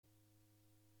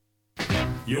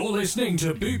You're listening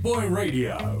to Boot Boy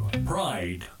Radio.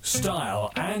 Pride,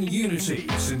 style, and unity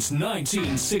since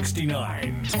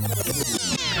 1969.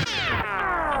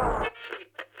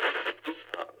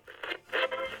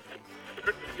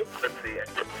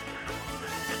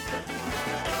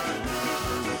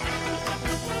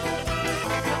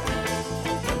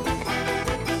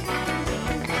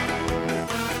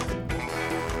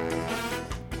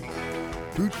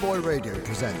 Boot Boy Radio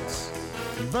presents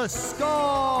The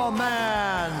Ska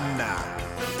Man.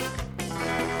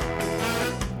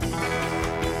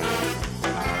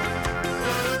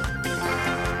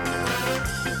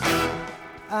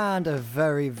 And a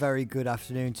very, very good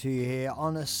afternoon to you here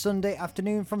on a Sunday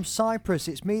afternoon from Cyprus.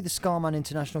 It's me, the Scarman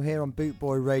International, here on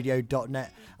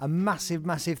bootboyradio.net. A massive,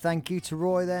 massive thank you to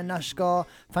Roy there, Nashgar.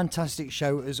 Fantastic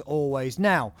show as always.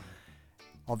 Now,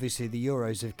 obviously the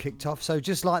Euros have kicked off, so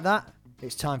just like that,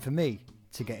 it's time for me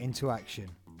to get into action.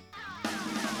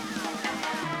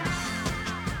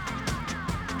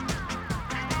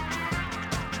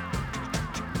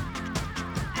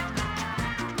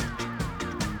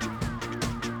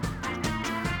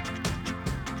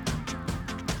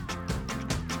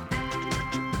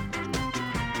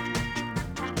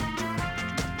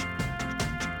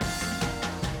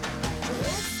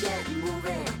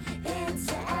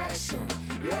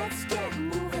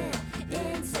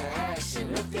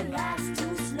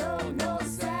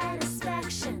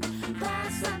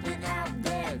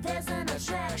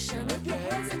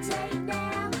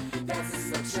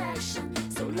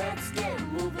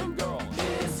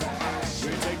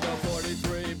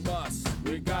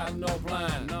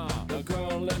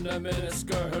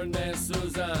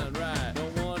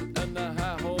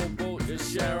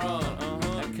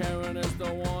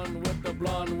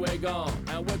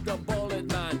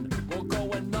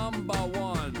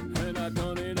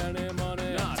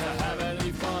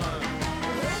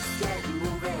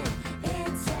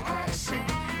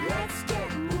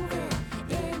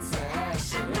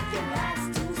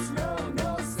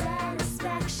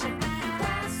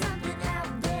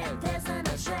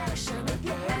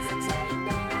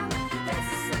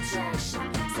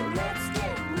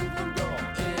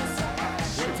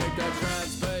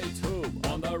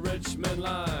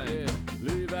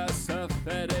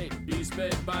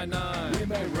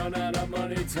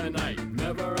 Tonight,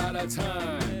 never out of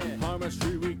time. Harmer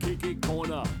Street, we kick it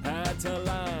corner, had to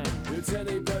line. It's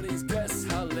anybody's guess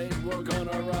how late we're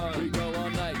gonna run. We go all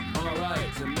night,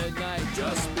 alright, to midnight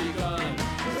just begun.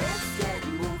 Let's get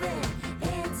moving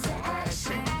into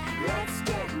action. Let's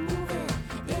get moving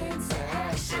into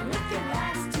action. If your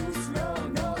life's too slow,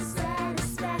 no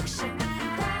satisfaction.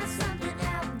 Find something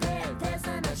out there, there's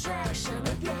an attraction.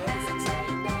 If you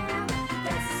hesitate now,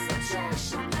 that's a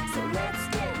subtraction. So let's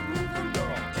get moving, go.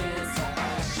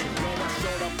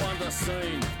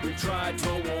 Scene. We tried to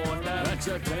warn them that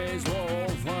your days were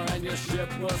over and your ship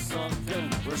was sunken.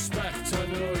 Respect to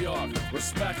New York,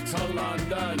 respect to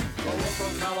London. But we're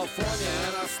from California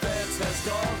and our stance is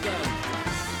golden.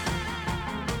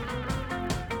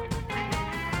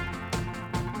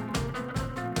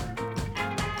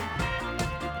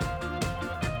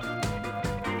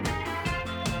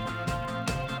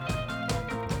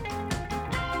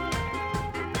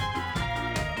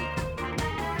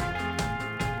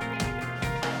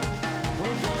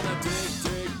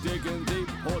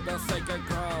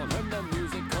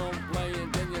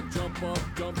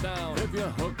 If you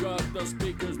hook up the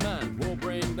speakers, man, we'll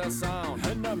bring the sound.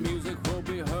 And the music will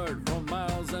be heard from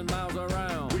miles and miles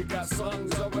around. We got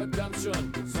songs of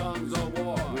redemption, songs of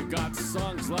war. We got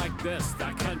songs like this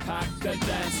that can pack the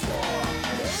dance floor.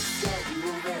 Let's get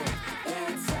moving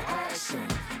into action.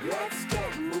 Let's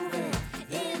get moving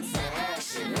into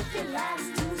action. If your life's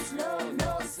too slow,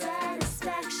 no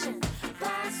satisfaction.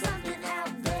 Find something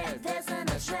out there, there's an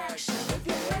attraction. If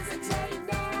you hesitate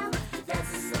now,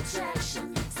 that's a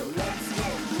subtraction. So let's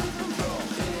get moving, go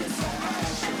into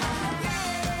action.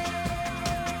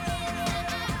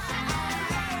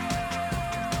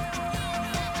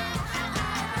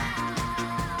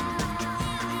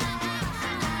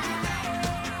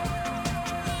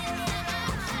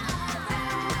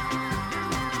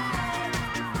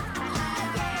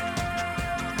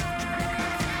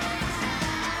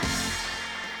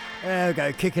 There we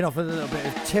go, kicking off with a little bit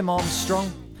of Tim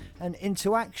Armstrong and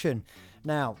Into Action.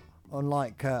 Now,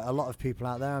 unlike a lot of people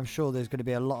out there, I'm sure there's going to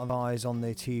be a lot of eyes on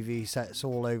the TV sets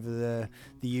all over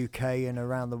the UK and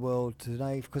around the world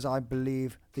today, because I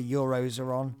believe the Euros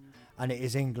are on and it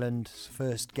is England's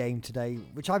first game today,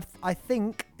 which I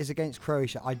think is against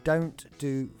Croatia. I don't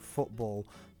do football.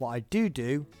 What I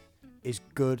do is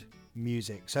good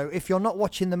music. So if you're not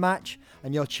watching the match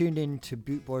and you're tuned in to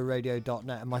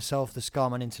bootboyradio.net and myself, the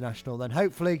Scarman International, then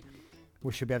hopefully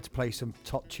we should be able to play some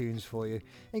top tunes for you,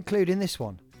 including this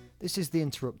one. This is The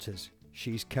Interrupters.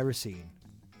 She's Kerosene.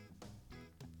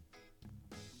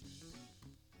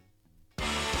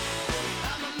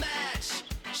 I'm a match,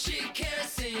 she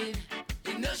kerosene.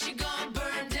 You know she gon'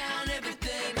 burn down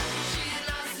everything. She an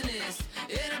arsonist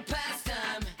in her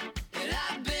pastime, and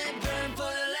I've been burned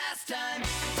for the last time.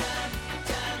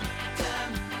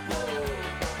 Time, whoa.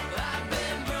 I've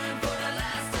been burned for the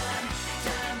last time.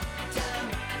 Time,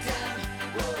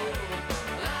 whoa.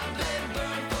 I've been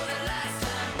burned for the last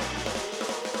time.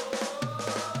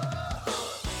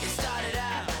 It started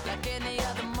out like any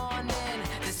other morning.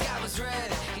 The sky was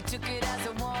red, he took it as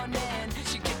a warning.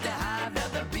 She kicked the hive, now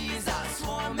the bees are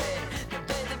swarming. Now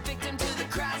play the victim till the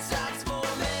crowd starts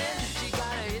forming. She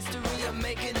got a history of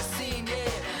making a scene,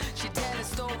 yeah. She tell a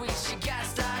story, she got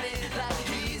started like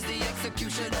he's the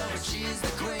executioner, but she's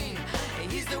the queen.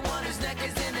 And he's the one whose neck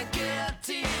is in the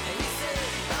guillotine. And he said,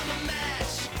 I'm a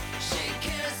match, she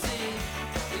kerosene.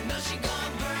 You know she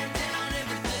gon' burn down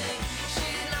everything. She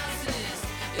an arsonist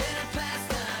in her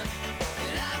pastime,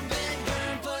 and I've been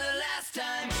burned for the last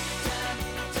time. Time,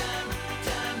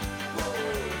 whoa.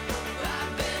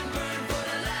 I've been burned for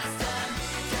the last time.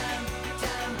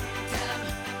 Time,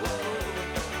 whoa.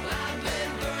 I've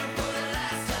been burned for the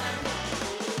last time.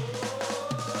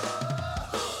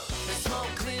 The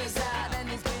smoke clears out and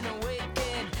he's been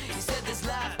awakened. He said this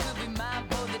life could be mine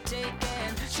for the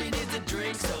taking. She needs a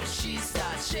drink, so she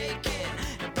starts shaking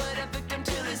and put a victim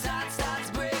till his heart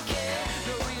starts breaking.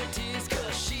 No real tears,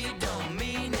 cause she don't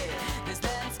mean it. This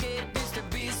landscape used to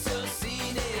be so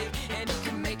scenic, and he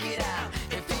can make it out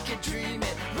if he can dream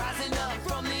it. Rising up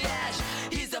from the ash,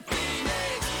 he's a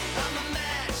phoenix. I'm a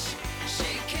match,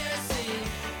 she kerosene.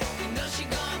 You know she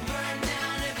gon' burn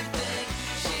down everything.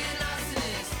 She an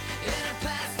arsonist in her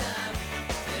pastime,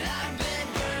 and I've been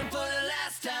burned for the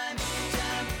last time.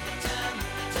 Time,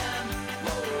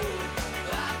 whoa.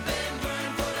 I've been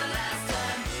burned for the last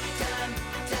time. Time,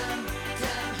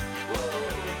 whoa.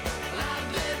 I've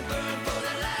been burned for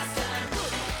the last time.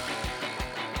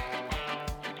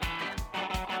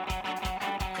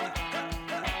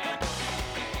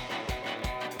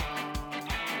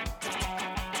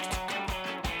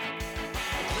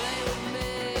 Play with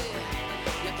me,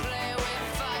 you play with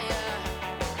fire.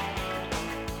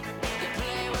 You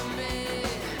play with me,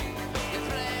 you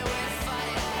play with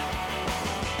fire.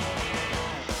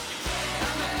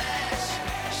 I'm a match,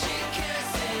 she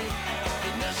kerosene.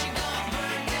 You know she gon'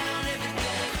 burn down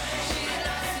everything. She an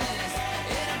arsonist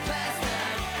in her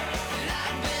pastime, and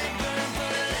I've been burned for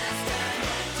the last time.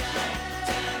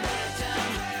 Time,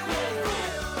 whoa.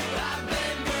 I've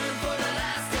been burned for the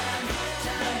last time.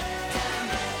 Time,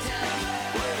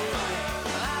 whoa.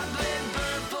 I've been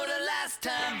burned for the last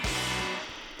time.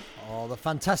 Oh, the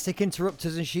fantastic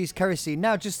Interrupters and She's Kerosene.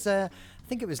 Now, just I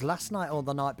think it was last night or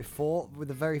the night before, with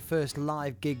the very first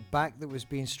live gig back that was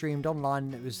being streamed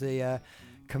online. It was the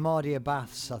Comardia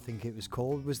Baths, I think it was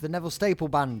called. It was the Neville Staple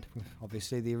Band,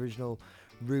 obviously the original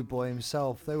Rude Boy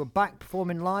himself. They were back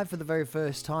performing live for the very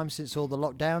first time since all the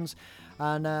lockdowns,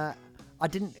 and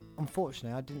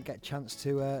unfortunately, I didn't get a chance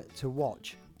to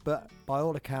watch. But by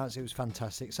all accounts, it was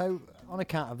fantastic. So, on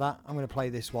account of that, I'm going to play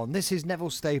this one. This is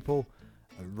Neville Staple,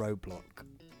 A Roadblock.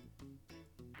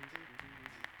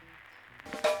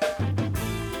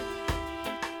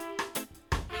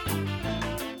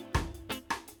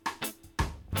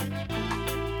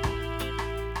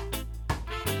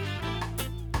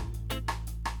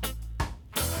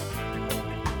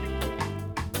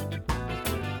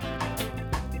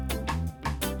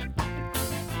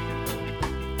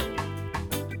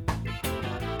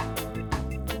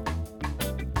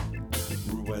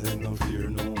 Well, I no fear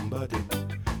nobody.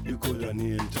 You could have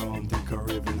named Tom, Dick, or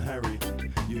even Harry.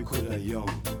 You could have young,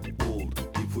 old.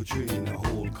 He put you in a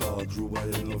hole called Drew.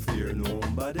 Well, I no fear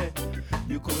nobody.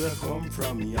 You could have come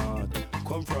from yard,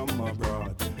 come from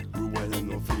abroad. Drew. Well, I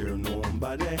no fear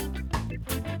nobody.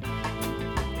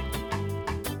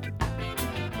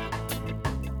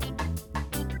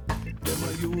 Them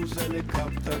a use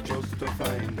helicopter just to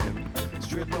find them.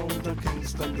 Straight down to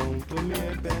Kingston, down to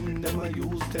Mayben. Them a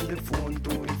use telephone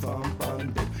to inform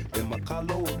on them. Them a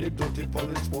call out the dirty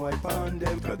police boy on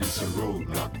them. Cause it's a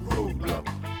roadblock.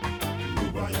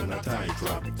 Ruby and a tight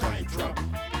trap.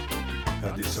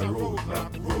 Cause it's a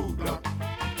roadblock.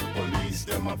 Police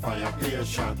them a fire clear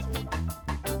shot.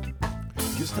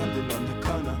 You standing on the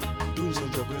corner, doing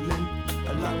some juggling.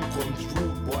 Along comes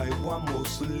rude boy, one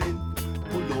muscling.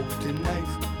 Pull out the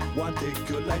knife, want take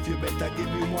your life. You better give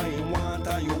me what you want,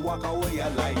 and you walk away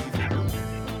alive.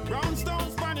 Brownstown,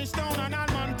 Spanish Town, and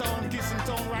Alman Town, Kissing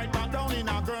Town, right back down in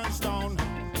a Gurnstown.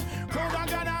 Crowd a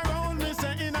gather round me,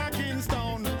 say in a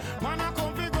Kingstown. Man a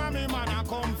come fi Grammy, man a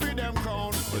come fi them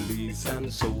crown. Police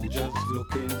and soldiers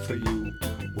looking for you.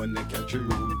 When they catch you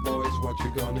rude boys, what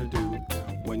you gonna do?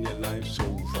 When your life's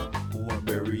over, who will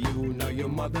bury you? Now your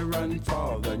mother and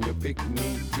father and you pick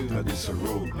me too. Now this a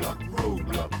roadblock,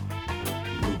 roadblock.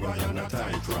 Rubai on a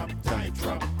tight trap, tight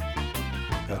trap.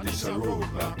 Now this a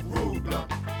roadblock, roadblock.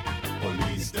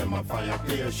 Police them a fire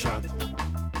clear shot.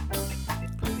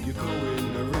 You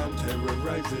going around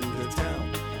terrorizing the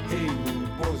town. Hey, rude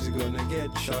boys, you're gonna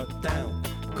get shot down.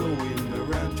 Going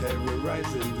around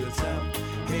terrorizing the town.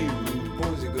 Hey, rude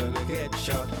boys, you're gonna get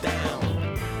shot down.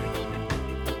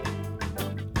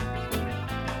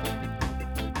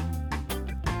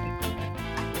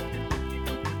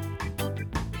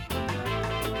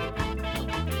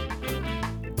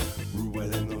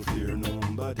 Ruel ain't no fear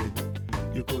nobody.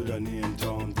 You coulda named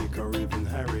Tom, Dick, or even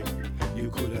Harry. You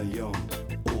coulda young,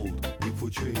 old. He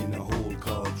put you in a hole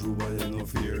called Ruel ain't no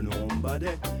fear nobody.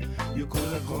 You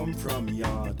coulda come from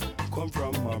yard, come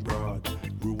from abroad.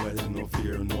 Ruel ain't no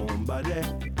fear nobody.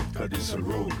 Cause it's a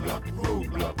roadblock,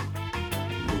 roadblock.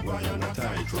 Rubai on a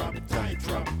tight trap, tight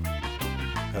trap.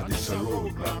 Cause it's a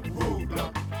roadblock,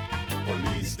 roadblock.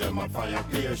 Police them a fire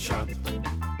clear shot.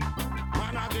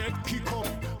 Man a get kick up,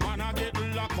 man a get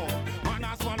lock up. Man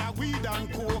a swallow weed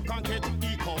and coke and get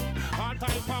eek up. All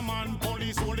type of man,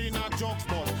 police holding a drugs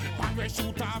but man we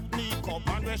shoot up knee cup,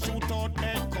 man we shoot out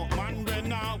head cup. Man we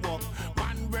nah walk,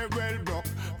 man we well broke,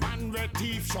 man we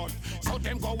thief shot. So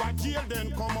them go a jail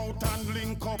then come out and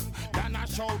link up. Then a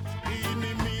shout,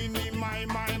 eeny, meeny, my,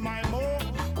 mo.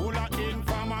 Ola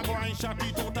informer go and shot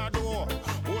it out a door.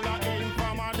 Ola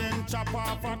informer then chop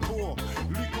off a toe.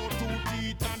 Lick out 2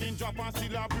 teeth and then drop and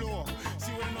still a blow.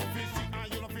 See when no visit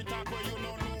and you no fit talk where you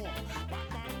no know.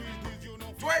 Batman business you no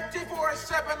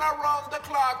 24/7 around the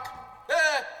clock.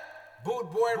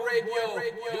 Boot Boy Radio,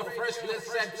 your freshly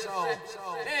set so.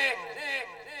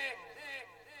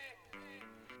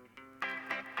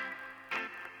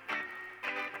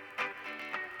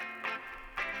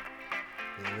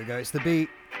 Here we go, it's the beat.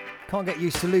 Can't get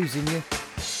used to losing you.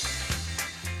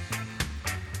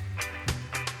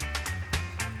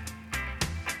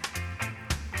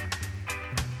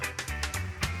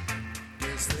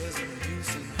 Guess there's no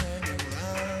use in hanging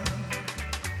around.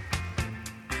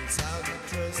 It's how to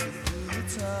dress through the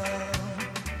town.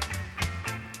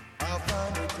 I'll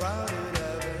find a crowded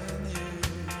avenue.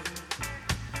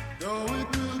 Though it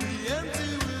could be empty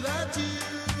without you,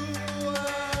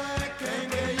 I can't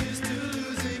get used to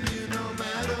losing you no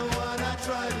matter what I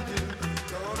try to do.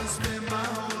 Gonna spend my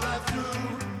whole life through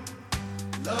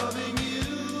loving you.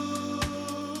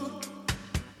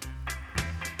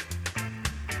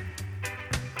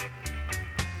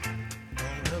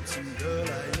 Phoned up some girl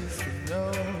I used to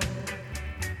know.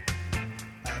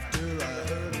 After I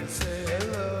heard her say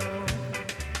hello,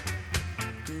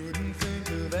 couldn't think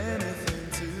of anything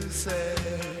to say.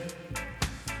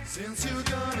 Since you're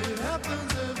gone, it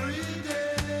happens every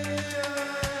day.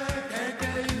 I can't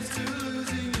get used to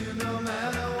losing you no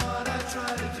matter what I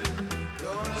try to do.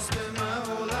 Gonna spend my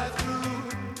whole life through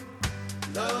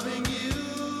loving you.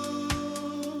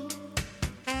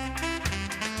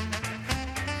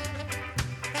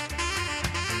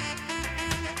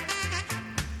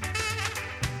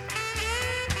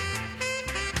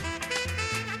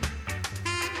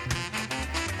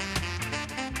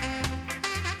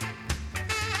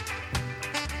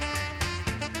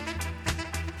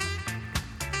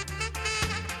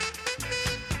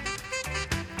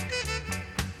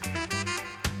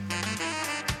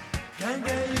 Can't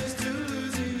get used to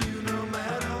losing you no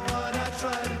matter what I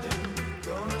try to do.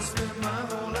 Gonna spend my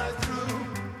whole life through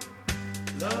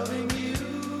loving you.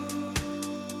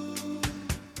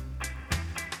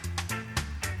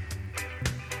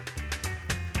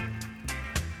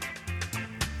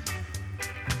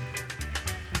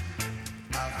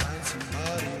 I'll find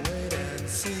somebody, wait and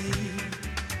see.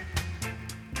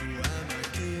 Who am I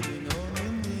kidding on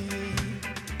me?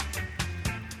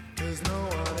 'Cause no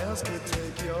one else could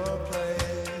take your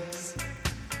place.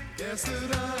 Guess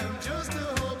that I am just a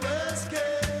hopeless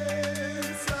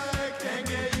case. I can't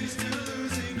get used to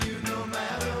losing you no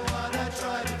matter what I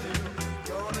try to do.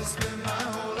 Gonna spend my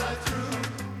whole life through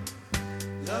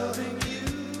loving you.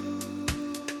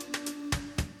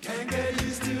 Can't get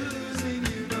used to losing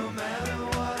you no matter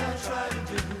what I try to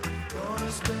do.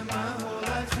 Gonna spend my whole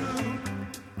life through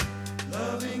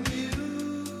loving you.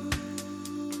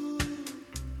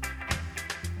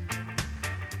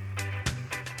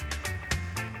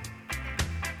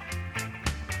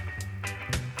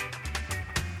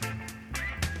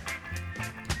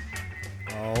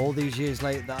 all these years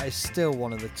later, that is still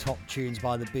one of the top tunes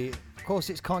by The Beat. Of course,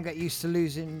 it's Can't Get Used to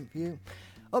Losing You.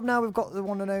 Up now, we've got the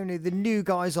one and only, the new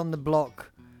guys on the block,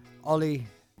 Ollie,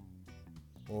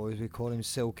 or as we call him,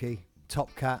 Silky,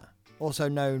 Top Cat, also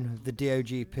known as the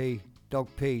DOGP, Dog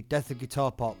P, Death of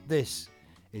Guitar Pop. This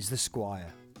is The Squire.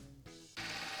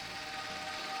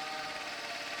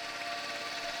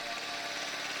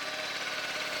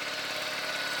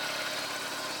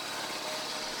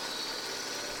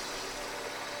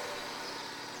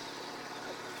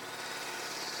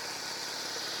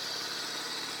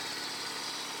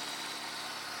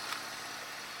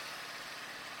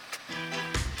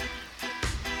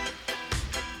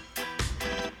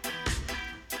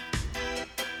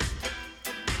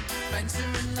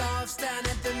 Entering laughs down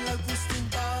at the local steam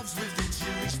bars with the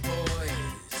Jewish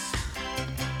boys.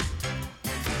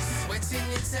 Sweating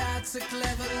it out to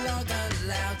clever log a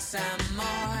loud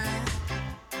Samai.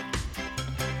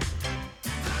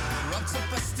 Rocked up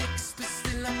by sticks, but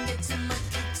still I'm getting my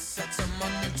kicks at a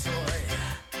money toy.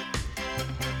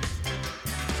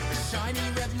 A shiny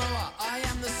red mower, I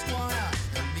am the squire,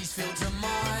 and these fields are mine.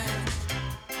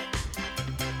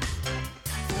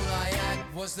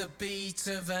 Was the beat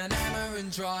of an hammer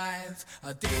and drive.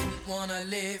 I didn't wanna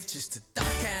live just to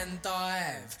duck and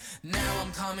dive. Now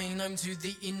I'm coming home to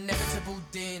the inevitable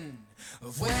din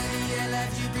of where the hell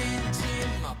have you been,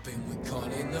 Jim? I've been with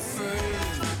Colin the Food,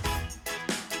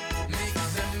 Mick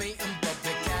the Meat and Bob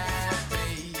the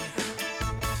Cabbie.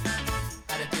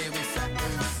 Had a beer with Fat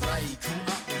Ruth Ray, caught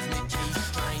up with Nicky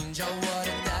Strange. Oh what a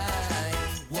day,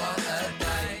 what a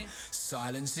day.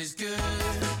 Silence is good,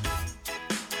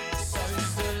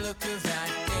 the look of that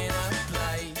dinner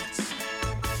plate.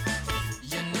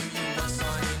 You knew you were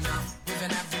signing up with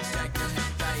an average second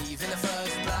Dave in the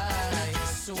first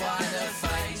place. Why the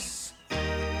face?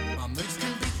 My moods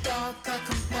can be dark, I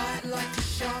can bite like a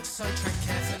shark, so tread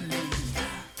carefully.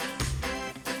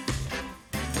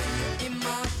 In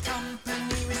my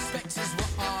company, respect is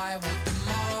what I would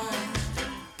demand.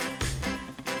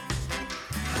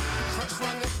 Crotch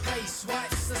rung at pace,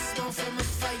 wipes the smile from my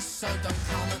face, so don't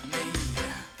come at me.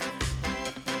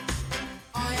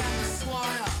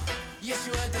 Yes,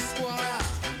 you heard the squire,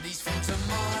 and these fruits are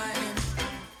mine.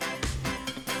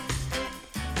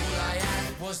 All I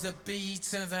had was the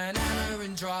beat of an hammer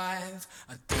and drive.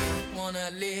 I didn't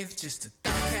wanna live just to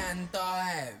duck and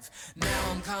dive.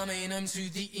 Now I'm coming home to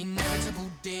the inevitable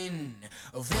din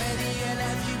of where the hell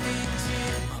have you been,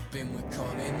 Jim? I've been with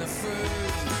Colin the Food,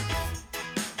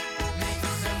 Mick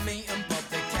the Meat and Bob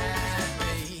the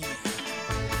Cabbie.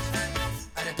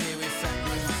 Had a beer with Fat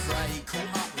Ruth Ray,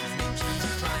 caught up with Nicky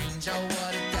Strange. Oh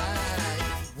what a day,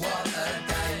 what a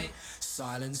day.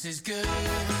 Silence is good,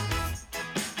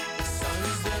 so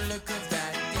is the look of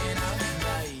that dinner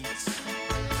plate.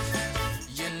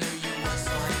 You knew you were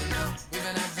signing up with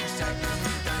an average Jack and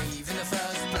Dave in the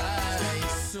first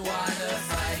place. Why the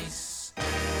face?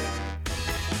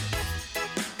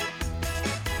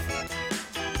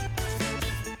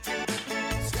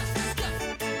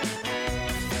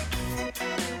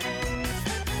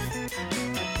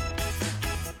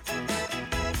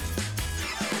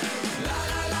 La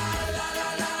la la la la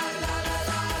la la la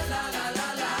la la.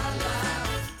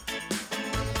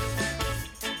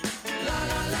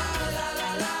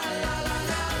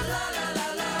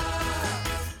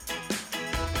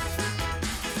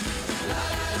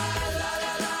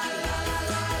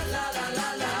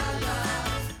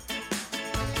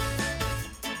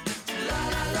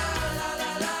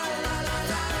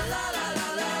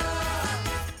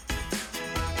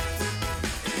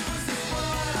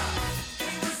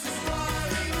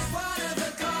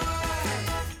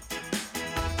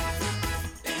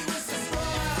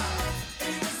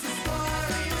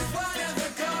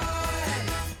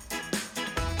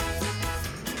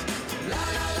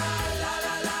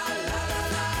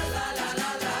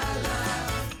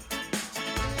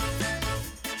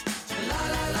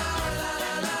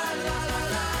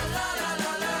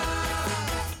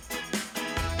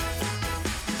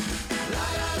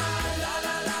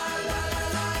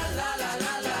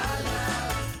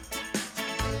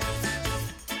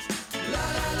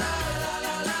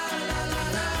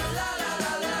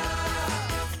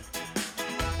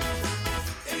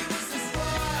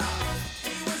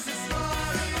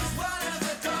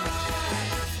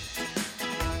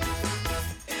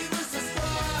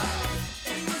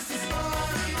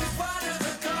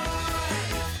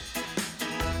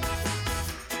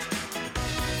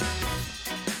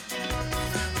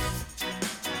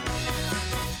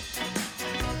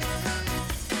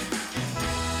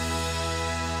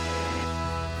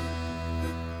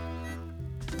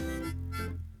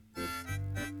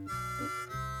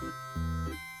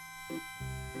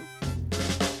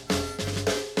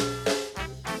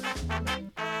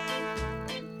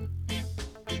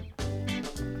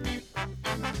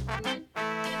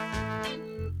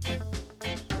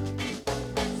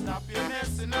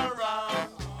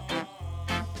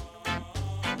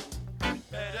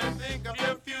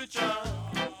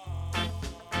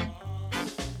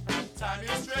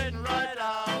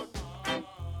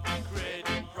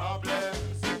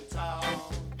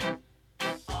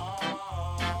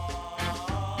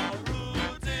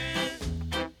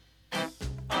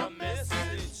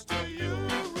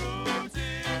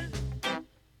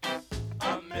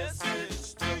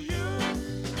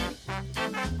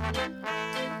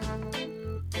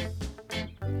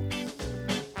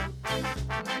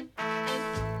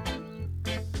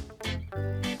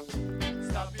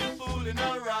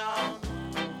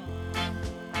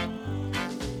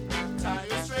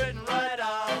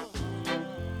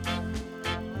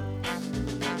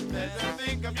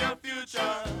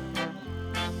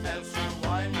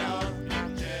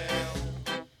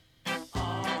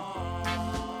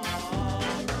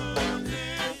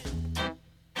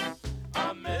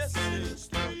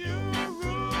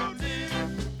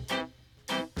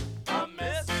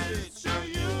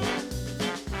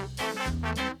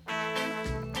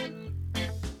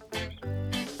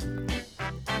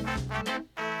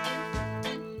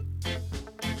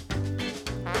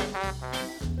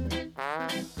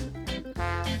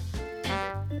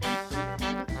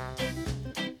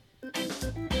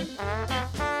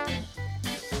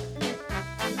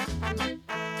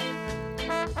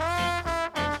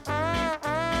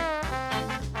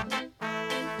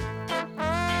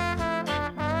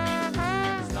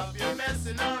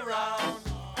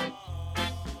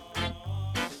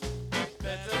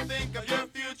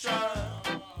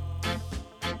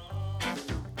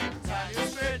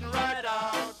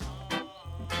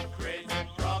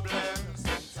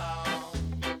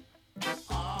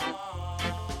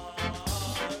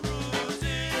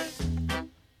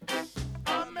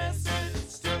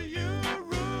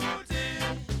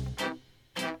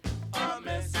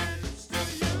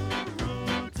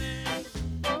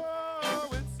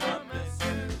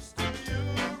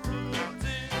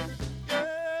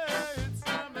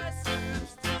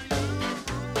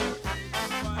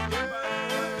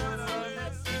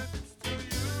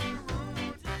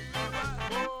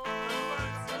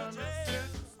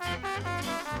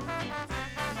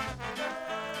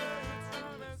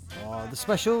 The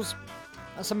Specials.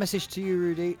 That's a message to you,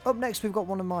 Rudy. Up next, we've got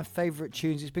one of my favourite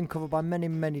tunes. It's been covered by many,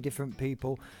 many different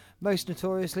people, most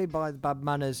notoriously by the Bad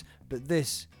Manners, but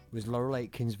this was Laurel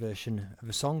Aitken's version of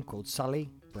a song called Sally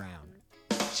Brown.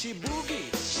 She boogie,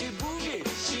 she boogie,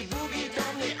 she boogie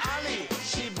down the alley.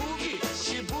 She boogie,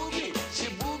 she boogie, she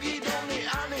boogie down the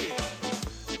alley.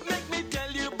 Make me tell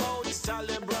you about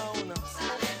Sally Brown.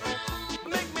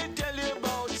 Make me tell you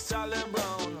about Sally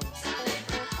Brown.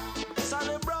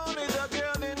 Sally Brown is a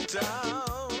girl in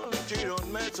town. She don't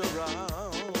mess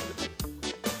around.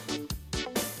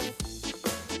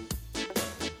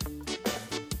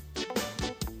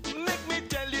 Make me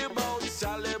tell you about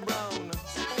Sally Brown.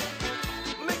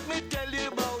 Make me tell you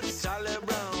about Sally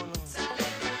Brown.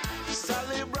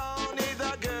 Sally Brown is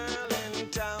a girl in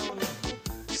town.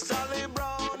 Sally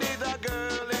Brown is a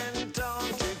girl in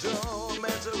town. She don't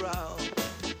mess around.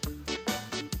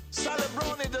 Sally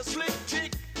Brown is a slick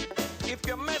chick. If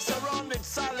you mess around with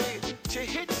Sally, she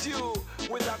hits you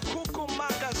with a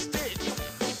cuckoo-maca stick.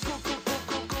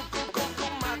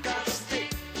 Cuckoo-maca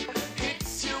stick.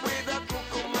 Hits you with a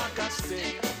cuckoo-maca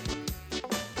stick.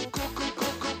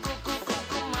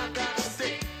 Cuckoo-maca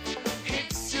stick.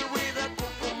 Hits you with a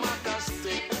cuckoo-maca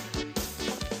stick.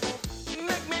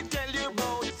 Make me tell you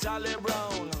about Sally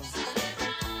Brown.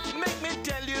 Make me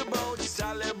tell you about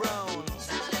Sally Brown.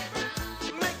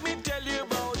 Make me tell you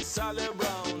about Sally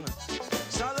Brown.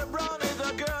 Sally Brown is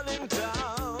a girl in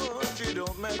town. She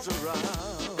don't mess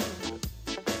around.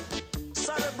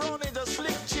 Sally Brown is a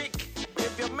slick chick.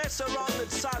 If you mess around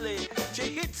with Sally, she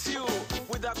hits you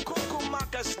with a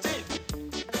cuckoo-maca stick.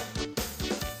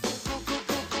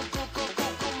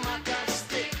 Cuckoo-maca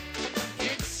stick.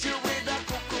 Hits you with a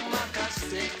cuckoo-maca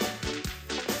stick.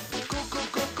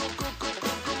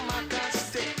 Cuckoo-maca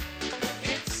stick.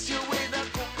 Hits you with a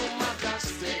cuckoo-maca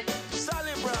stick.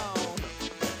 Sally Brown,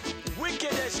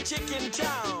 wickedest chick in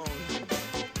town.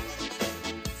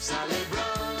 Sally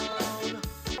Brown.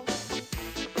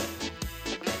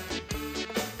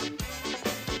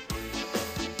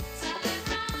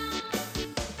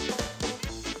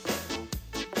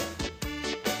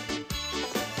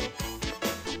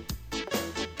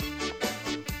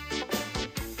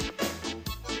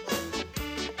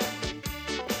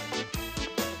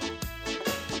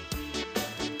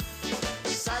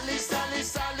 Sally, Sally,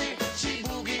 Sally, she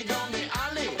boogie down the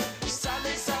alley.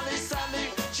 Sally, Sally,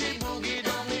 Sally, she boogie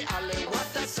down the alley.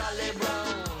 What a Sally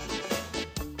Brown.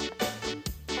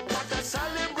 What a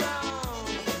Sally Brown.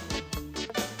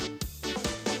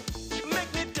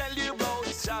 Make me tell you about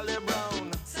Sally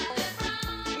Brown.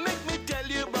 Make me tell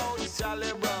you about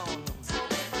Sally Brown.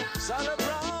 Sally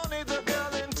Brown is a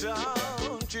girl in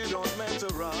town. She don't mess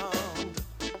around.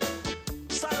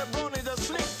 Sally Brown is a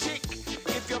slick chick.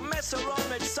 If you mess around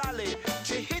with Sally,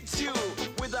 she hits you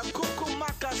with a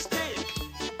cuckoo-maca stick.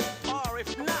 Or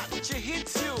if not, she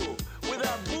hits you with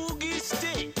a boogie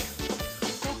stick.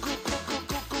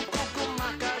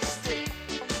 Cuckoo-maca stick.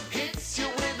 Hits you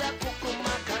with a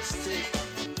cuckoo-maca stick.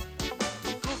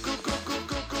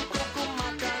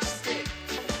 Cuckoo-maca stick.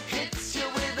 Hits you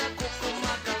with a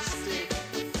cuckoo-maca stick.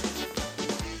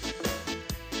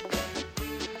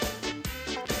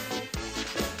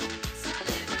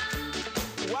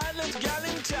 Wildest gal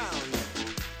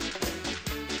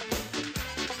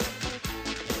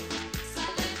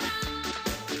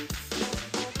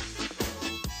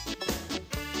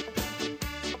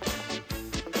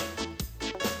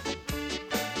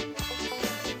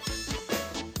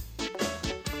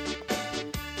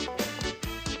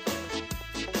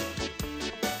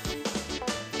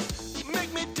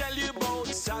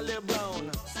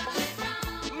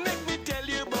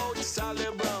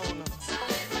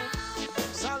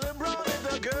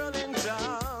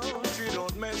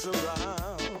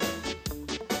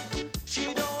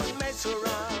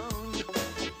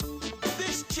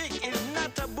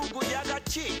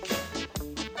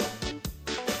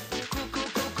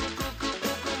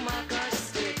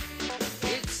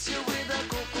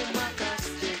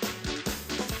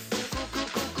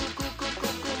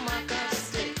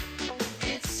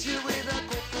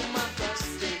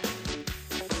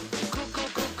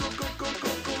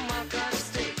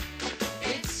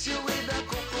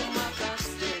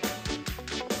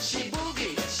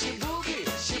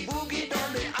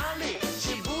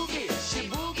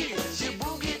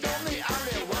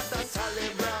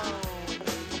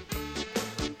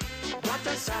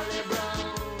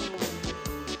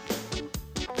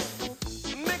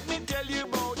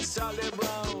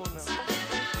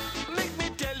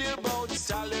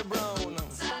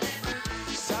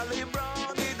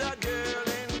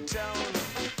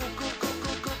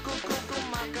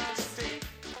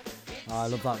I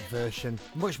love that version.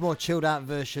 Much more chilled out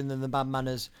version than the Bad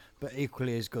Manners, but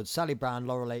equally as good. Sally Brown,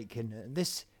 Laurel Aitken.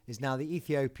 This is now the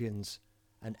Ethiopians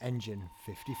and Engine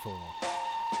 54.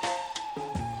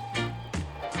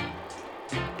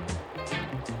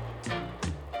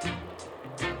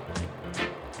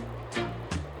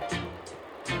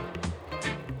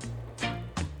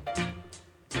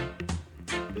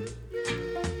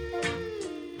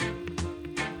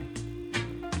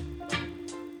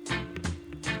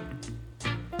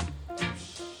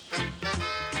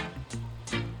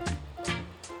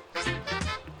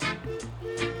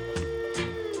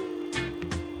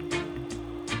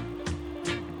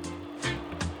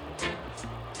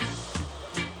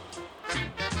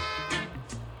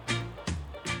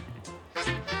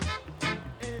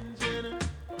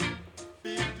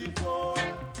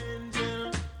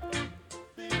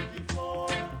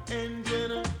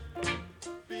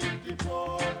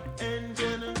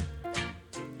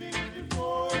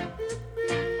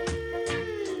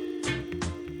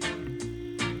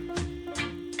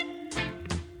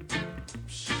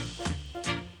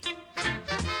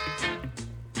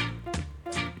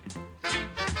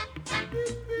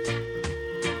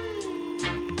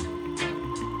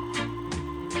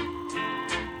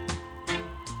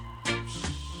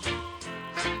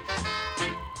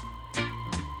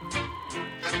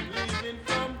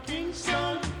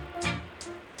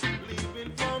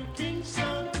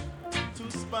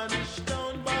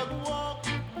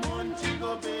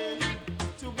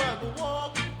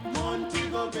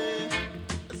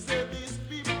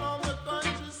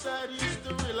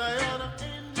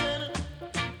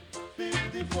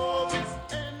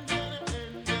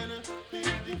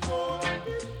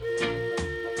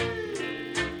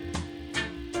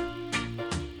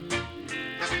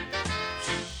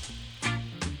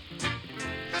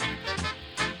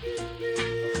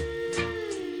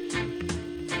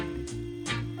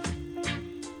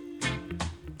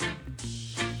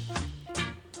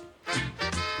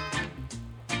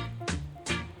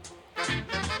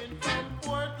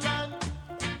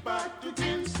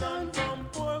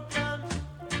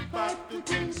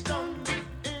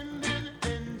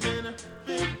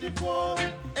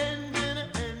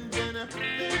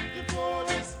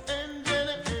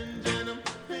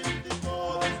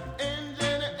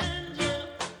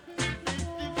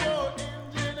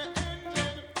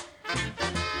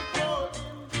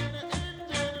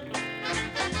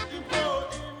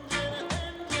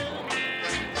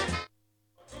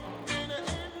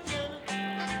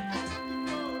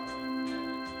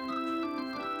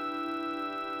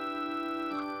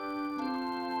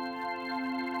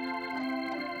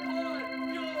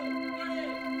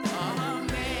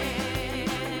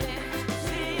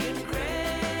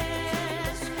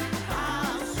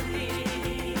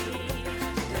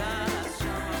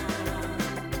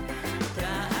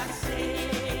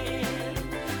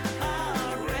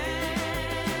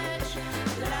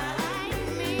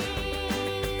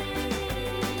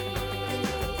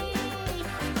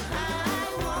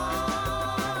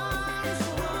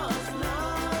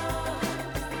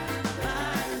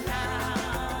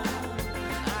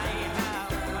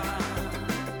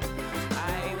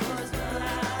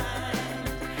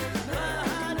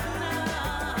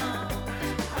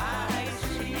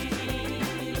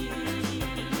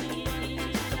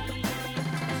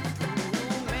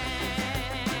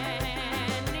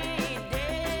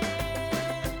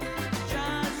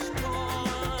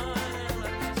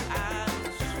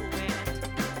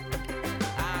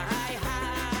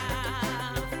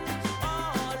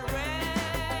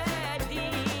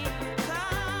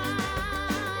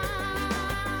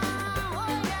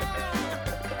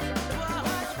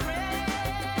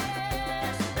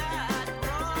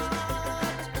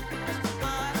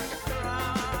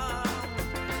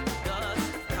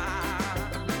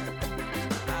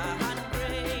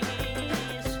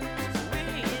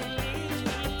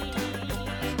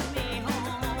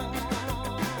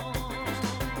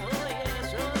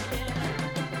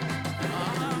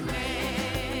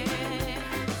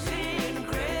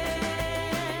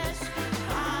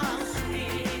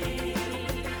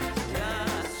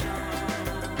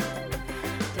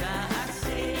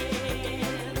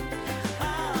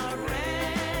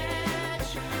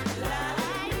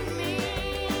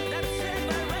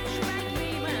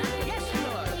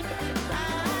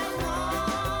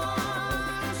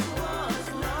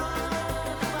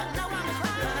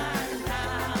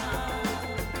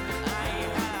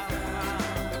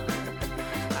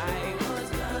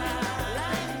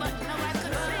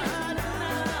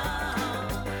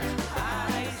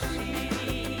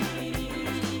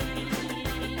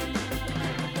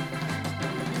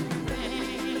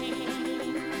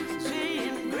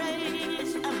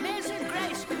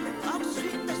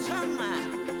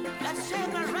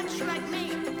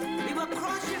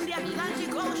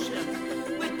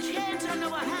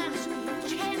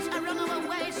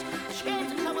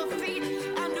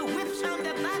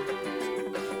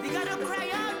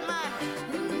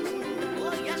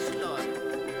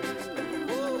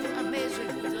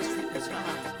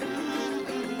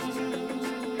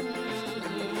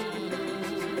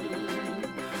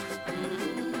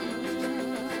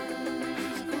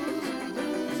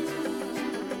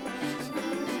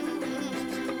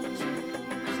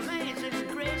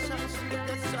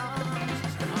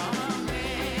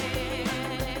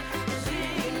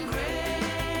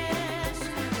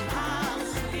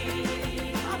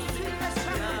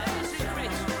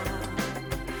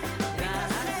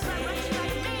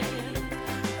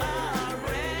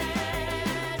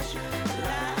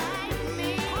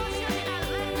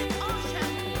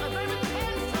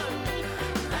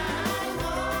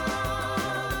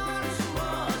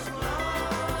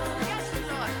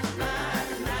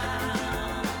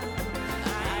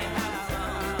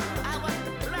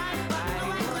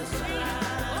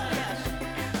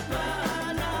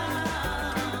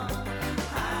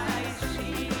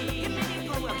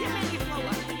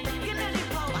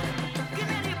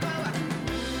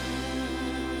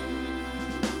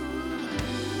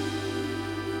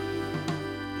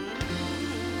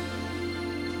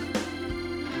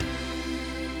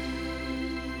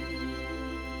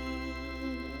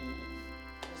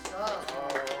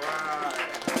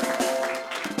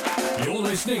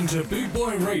 listening to Boot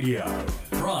Boy Radio.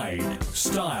 Pride,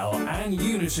 style, and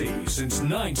unity since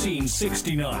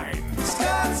 1969.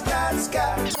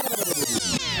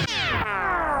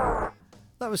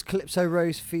 That was Calypso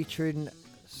Rose featuring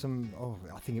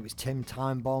I think it was Tim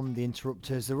Time Bomb, The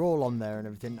Interrupters. They're all on there and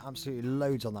everything. Absolutely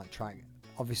loads on that track.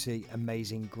 Obviously,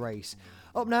 Amazing Grace.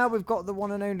 Up now, we've got the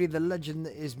one and only, the legend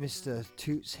that is Mr.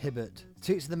 Toots Hibbert.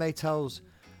 Toots and the Maytals,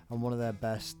 and one of their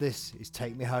best. This is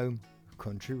Take Me Home,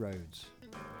 Country Roads.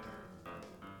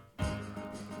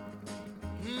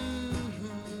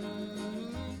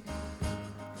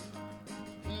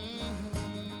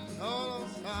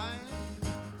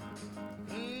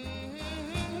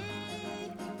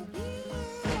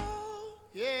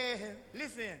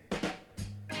 Listen,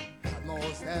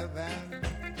 almost heaven,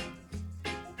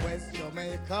 West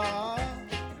Jamaica,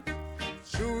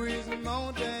 sure is a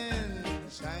mountain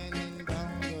shining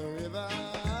down the river.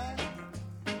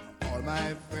 All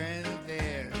my friends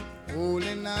there,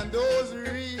 holding on those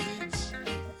reeds,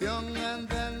 young and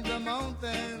then the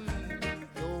mountain,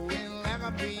 going like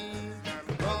a bee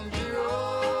from the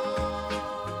road.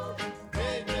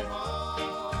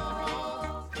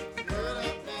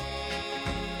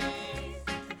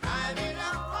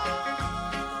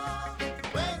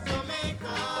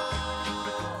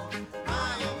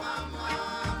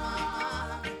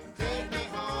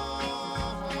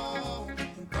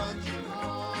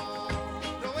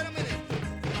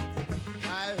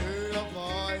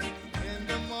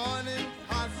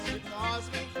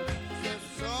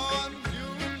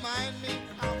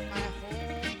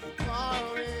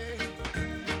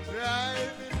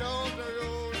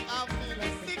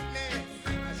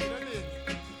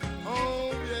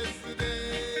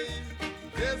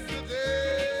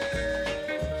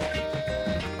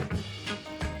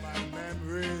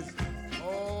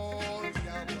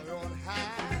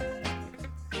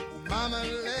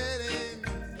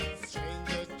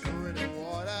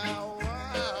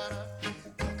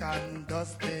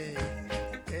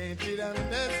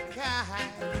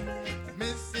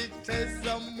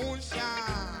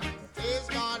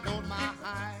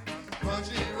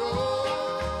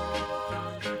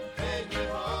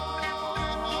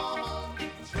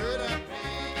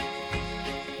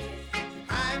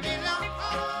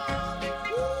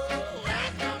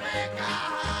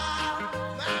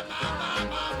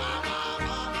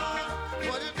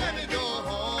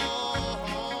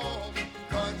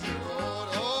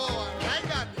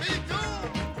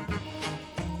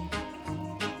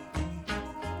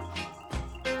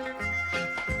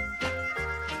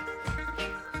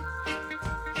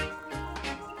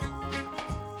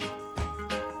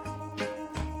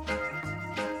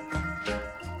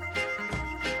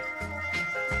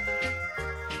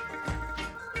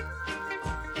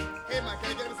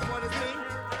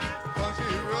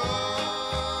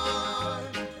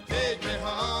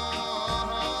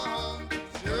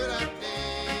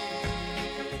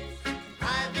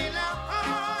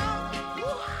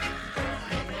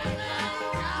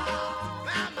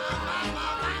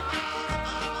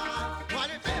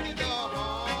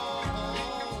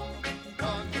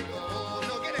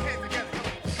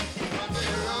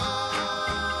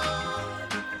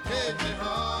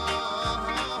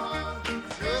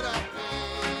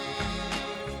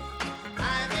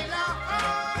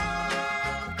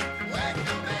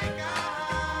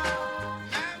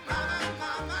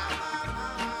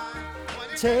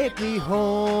 Take me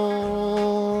home,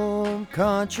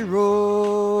 country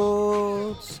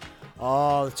roads.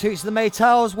 Oh, the Toots and the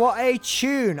Maytals, what a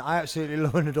tune. I absolutely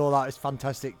love and adore that. It's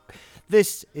fantastic.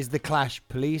 This is The Clash,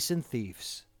 Police and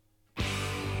Thieves.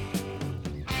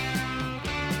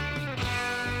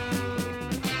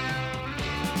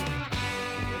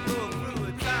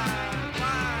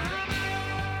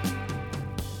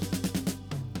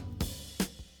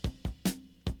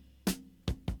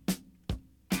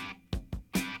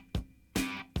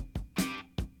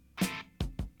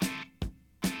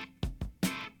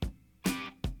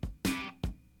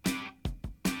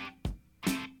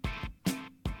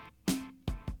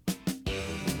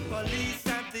 Police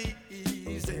and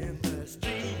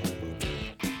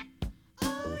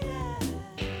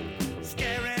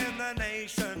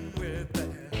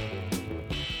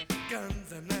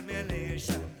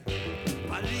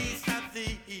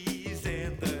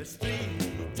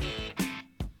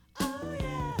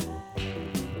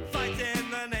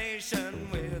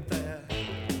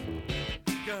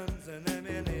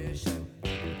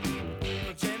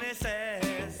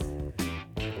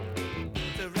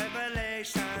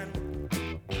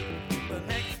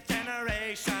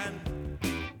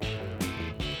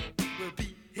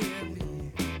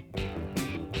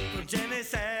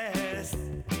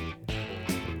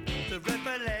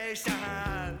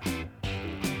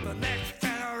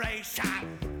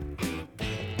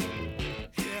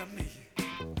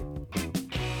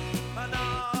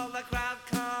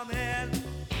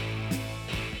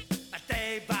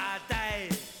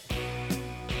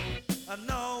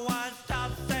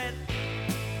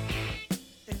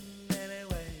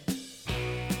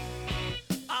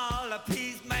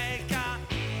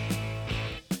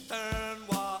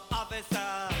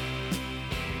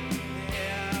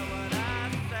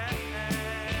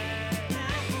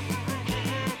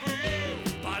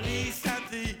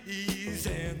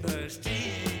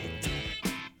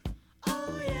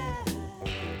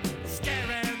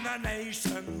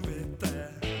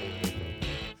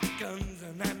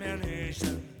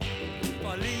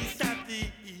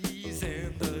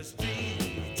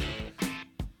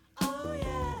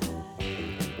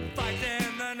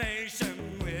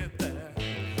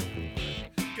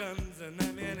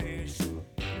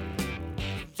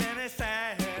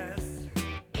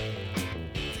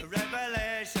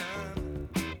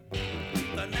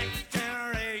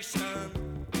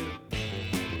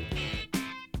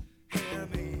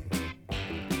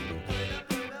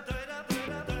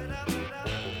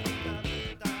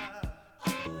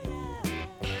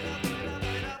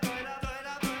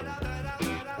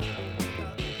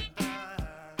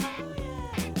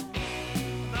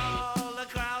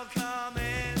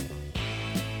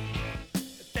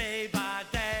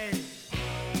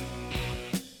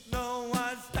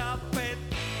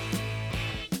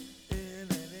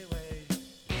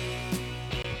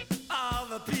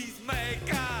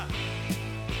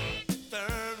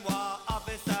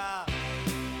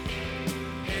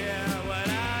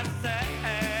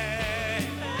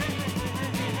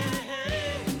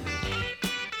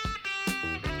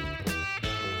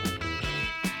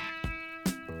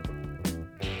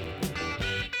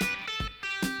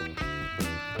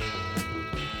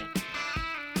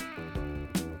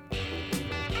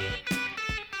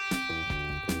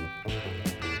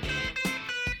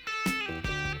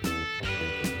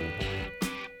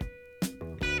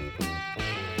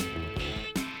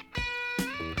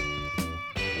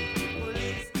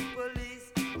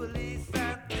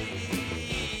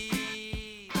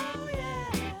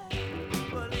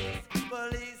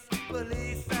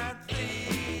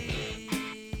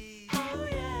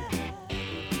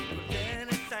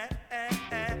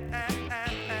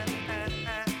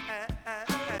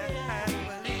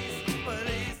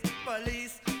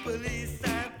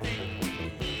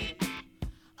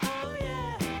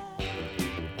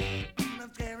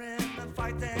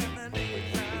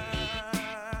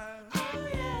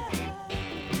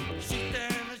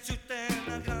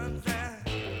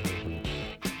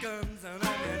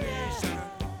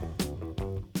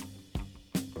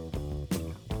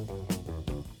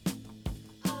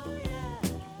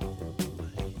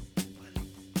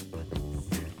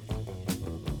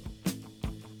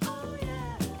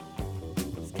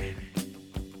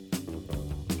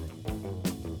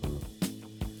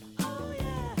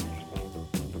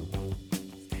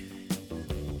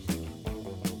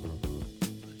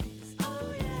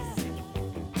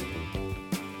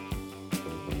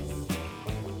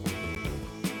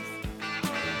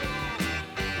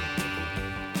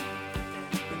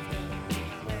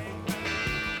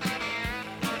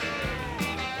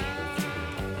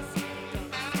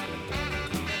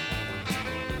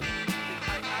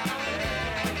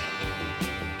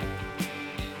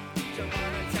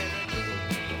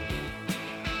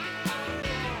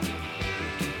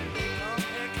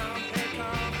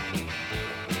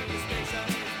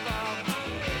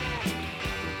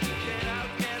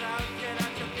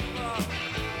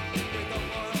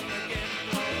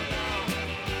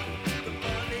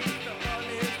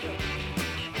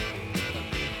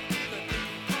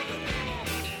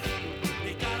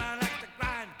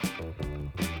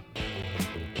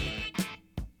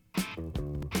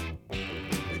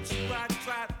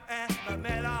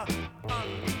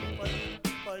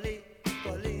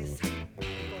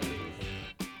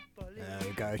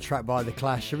track by The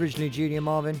Clash, originally Junior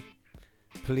Marvin,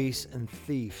 Police and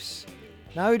Thieves.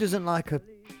 Now, who doesn't like a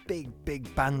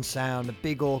big band sound, a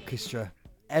big orchestra?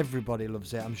 Everybody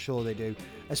loves it, I'm sure they do,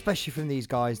 especially from these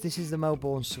guys. This is the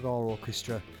Melbourne Cigar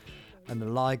Orchestra and the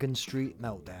Lygon Street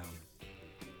Meltdown.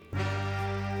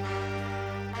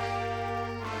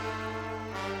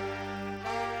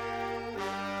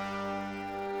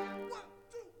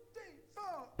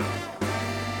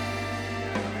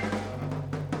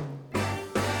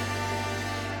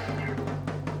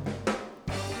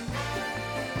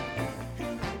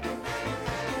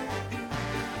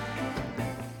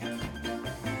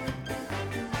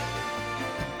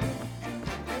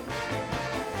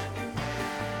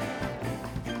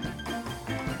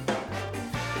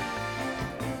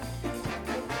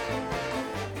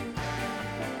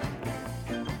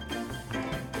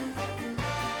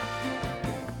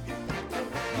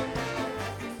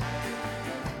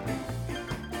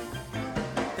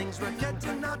 Things were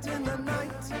getting out in the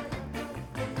night,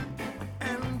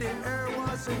 and the air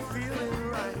wasn't feeling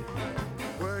right.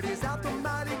 Word is out the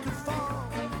mighty could fall,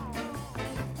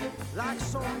 like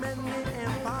so many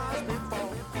empires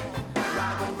before.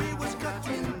 Rivalry was cut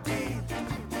indeed.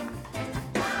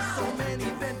 So many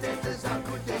vendettas, how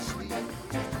could they sleep?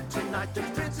 Tonight the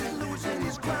prince is losing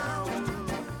his crown.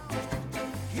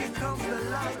 Here comes the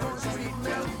Lygon Street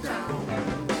Meltdown.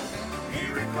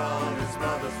 He recalled his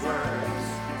mother's words.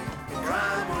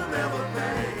 Crime will never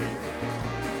pay.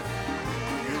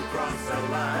 You cross the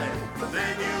line,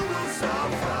 then you will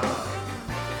suffer.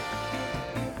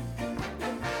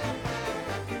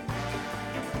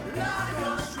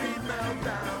 Lygon Street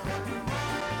Meltdown.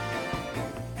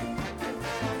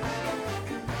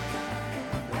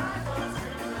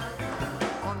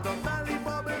 On the valley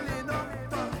bubbling up,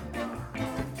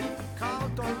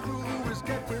 Carlton crew is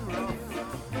getting rough.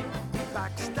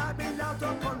 Backstabbing out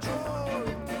of control.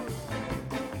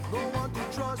 No one to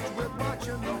trust with what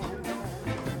you know.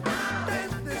 Then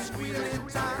the squealing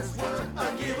tires were a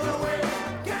giveaway.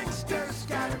 Gangsters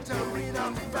scattering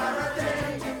up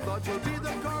Faraday. Thought you'll be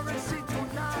the currency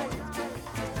tonight.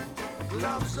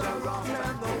 Gloves are off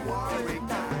and the war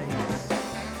ignites.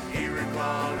 He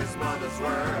recalled his mother's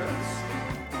words.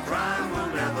 Crime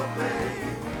will never pay.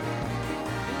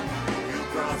 You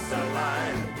cross the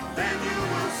line, then you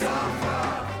will suffer.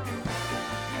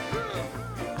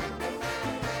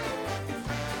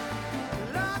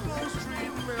 Lygon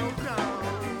Street Meltdown.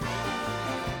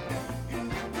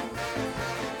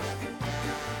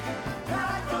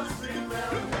 Lygon Street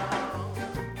Meltdown.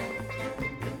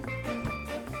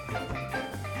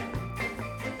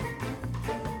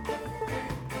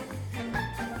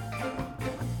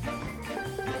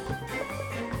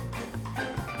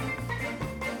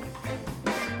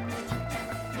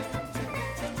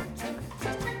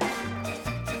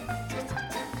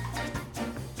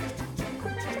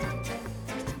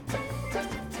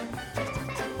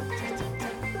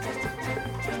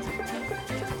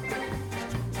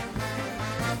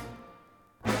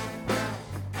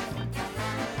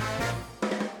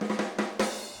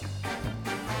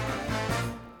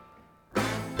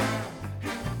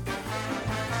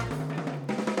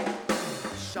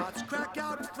 Shots crack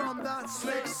out from that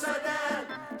slick sedan.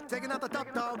 Taking out the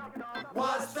top dog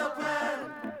was the plan.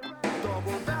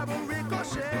 Double barrel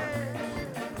ricochet.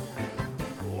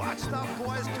 Watch the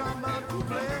boys come out to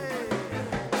play.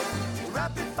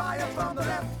 Rapid fire from the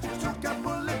left. Took a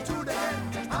bullet to the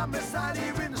head. Homicide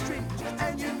here in the street,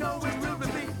 and you know it will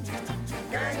repeat.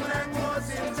 Gangland was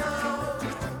in town.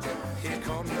 Here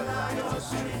comes the Lygon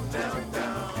Street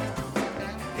Meltdown.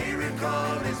 He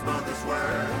recalled his mother's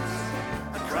words.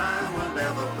 A crime will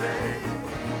never pay.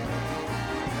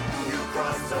 You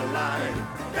cross the line,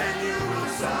 then you will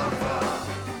suffer.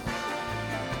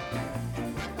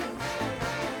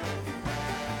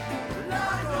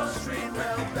 Lygon Street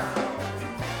Meltdown.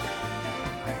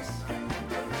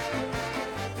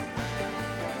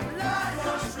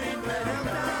 Lygon Street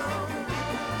Meltdown.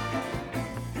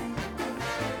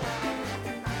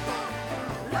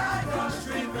 Lygon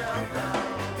Street Meltdown.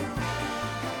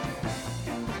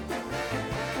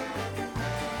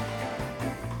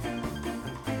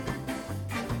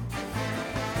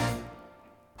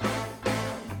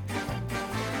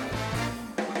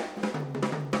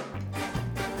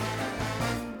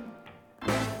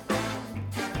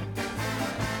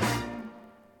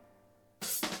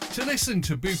 To listen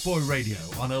to Boot Boy Radio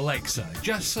on Alexa,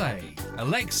 just say,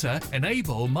 Alexa,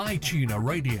 enable My Tuner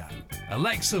Radio.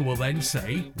 Alexa will then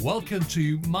say, welcome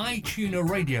to My Tuner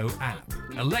Radio app.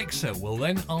 Alexa will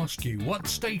then ask you what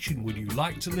station would you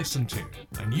like to listen to,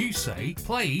 and you say,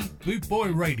 play Boot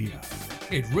Boy Radio.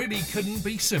 It really couldn't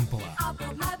be simpler. I'll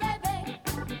put my baby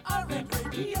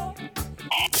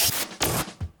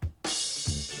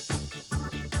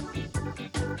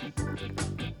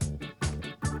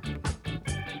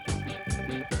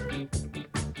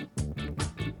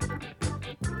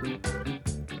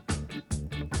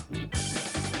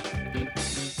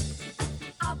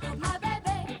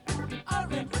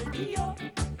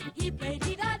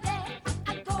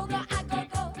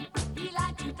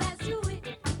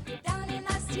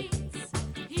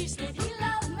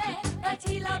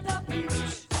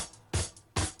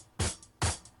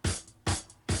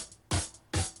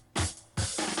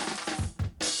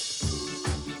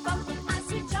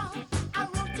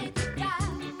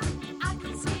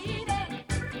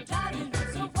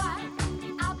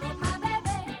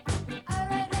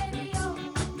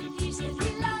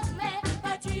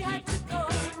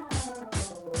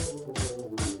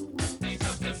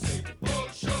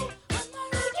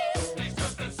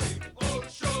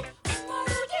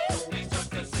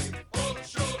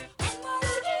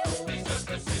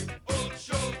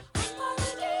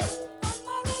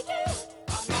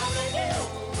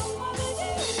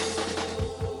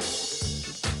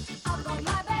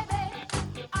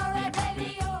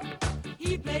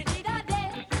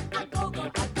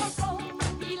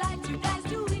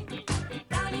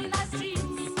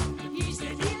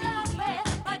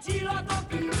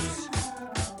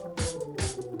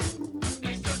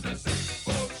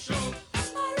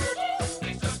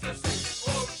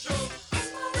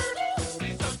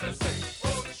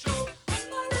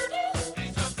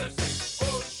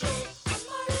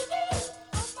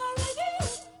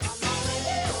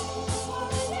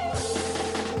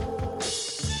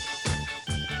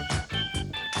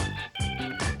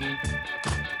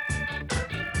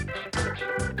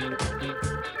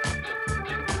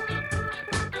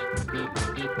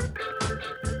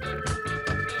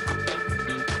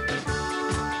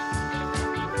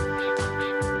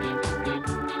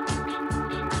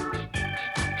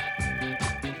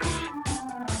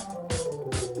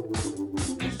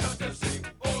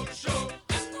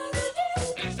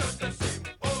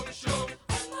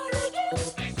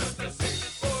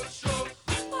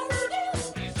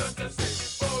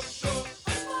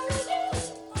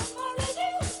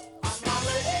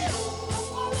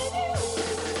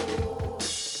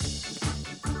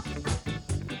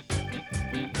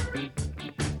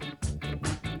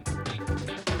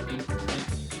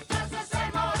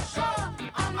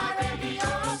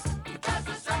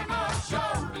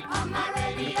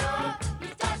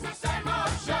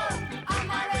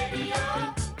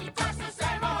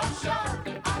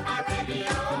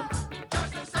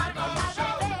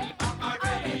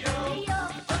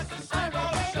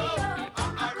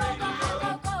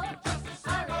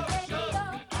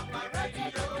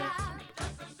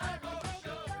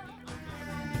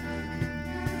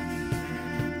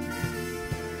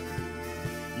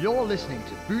You're listening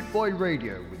to Boot Boy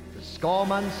Radio with the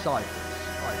Scarman Cyphers.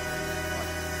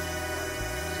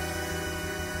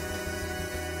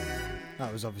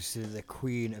 That was obviously the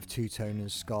queen of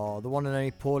two-toners ska, the one and only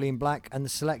Pauline Black and the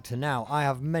Selector. Now, I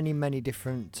have many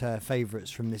different favourites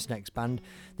from this next band.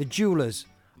 The Jewelers,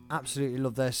 absolutely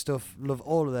love their stuff, love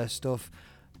all of their stuff,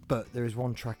 but there is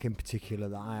one track in particular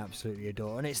that I absolutely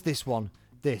adore, and it's this one.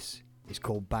 This is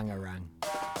called Bangarang.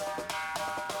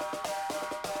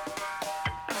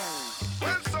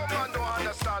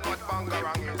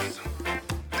 Bangarang is.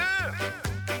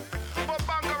 But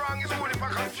Bangarang is only for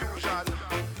confusion,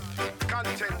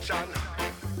 contention.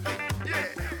 Yeah,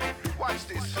 watch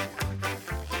this.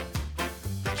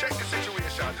 Check the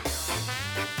situation.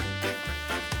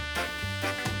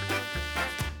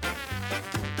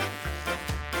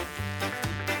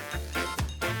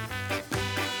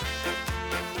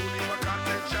 Only for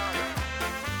contention.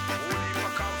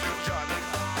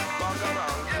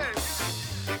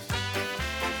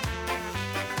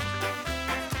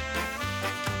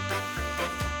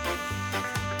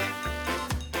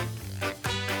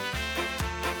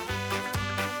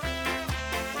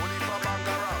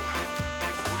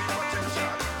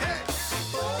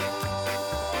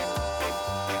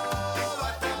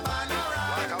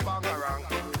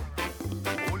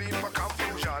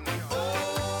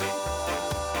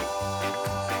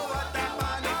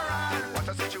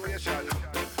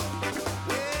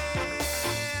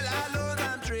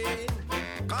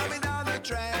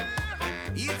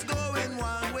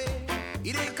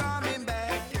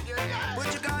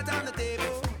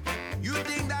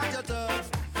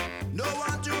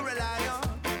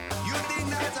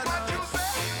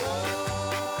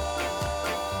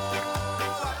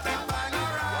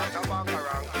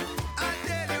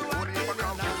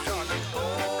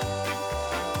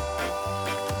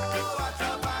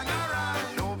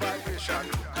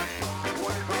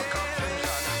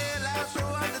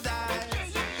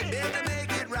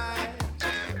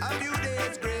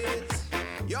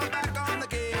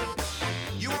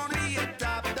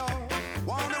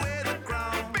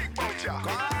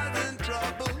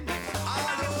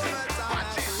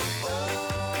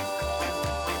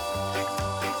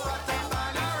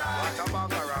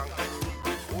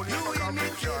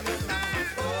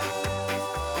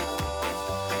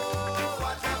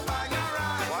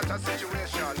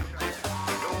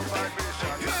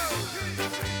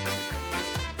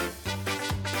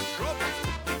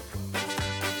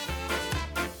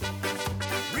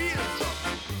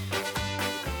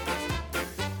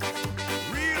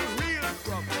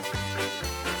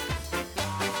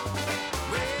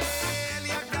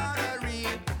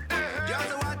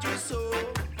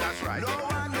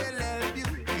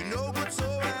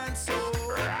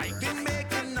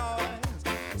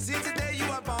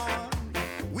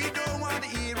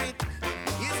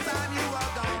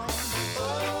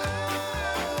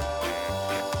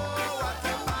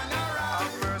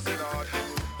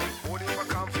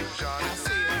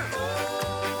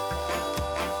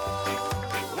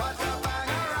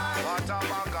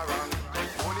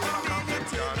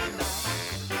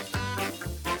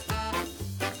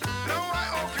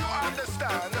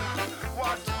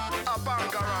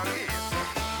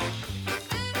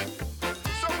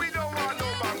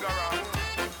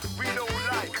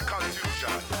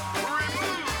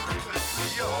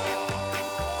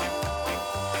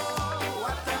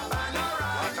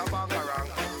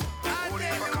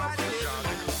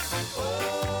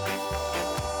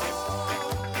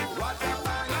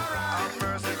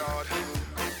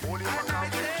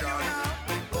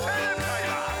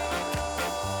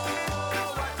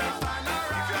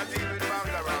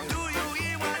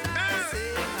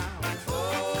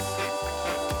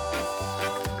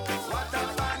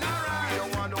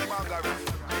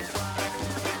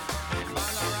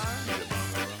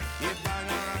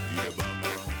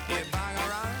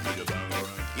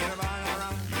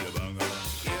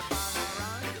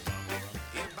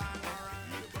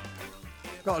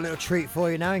 Got a little treat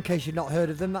for you now in case you've not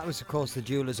heard of them. That was, of course, the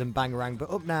Jewelers and Bangarang.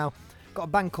 But up now, got a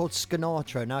band called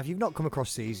Skinatra. Now, if you've not come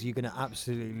across these, you're going to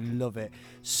absolutely love it.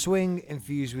 Swing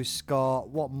infused with ska.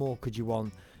 What more could you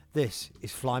want? This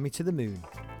is Fly Me to the Moon.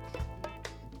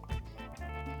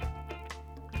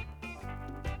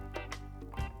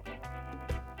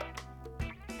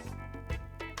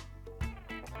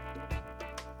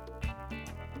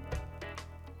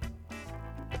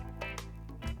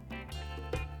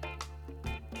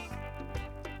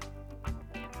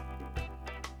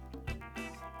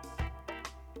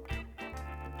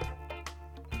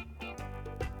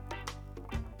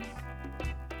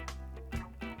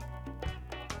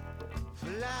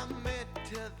 Fly me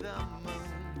to the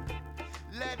moon,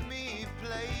 let me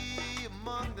play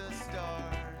among the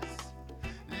stars.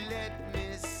 Let me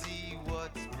see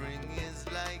what spring is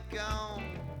like on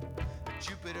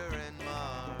Jupiter and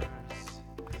Mars.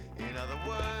 In other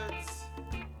words,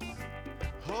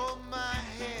 hold my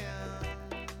hand.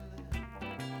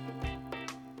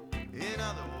 In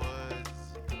other words,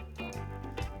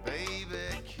 baby,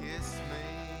 kiss me.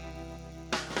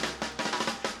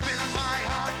 Fill my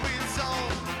heart with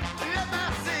song, let me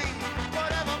sing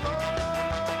forevermore.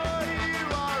 You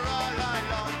are all I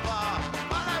long for,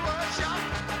 all I worship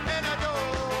and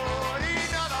adore.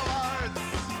 In other words,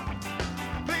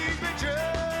 please be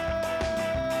true.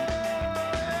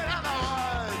 In other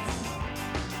words,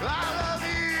 I love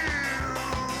you.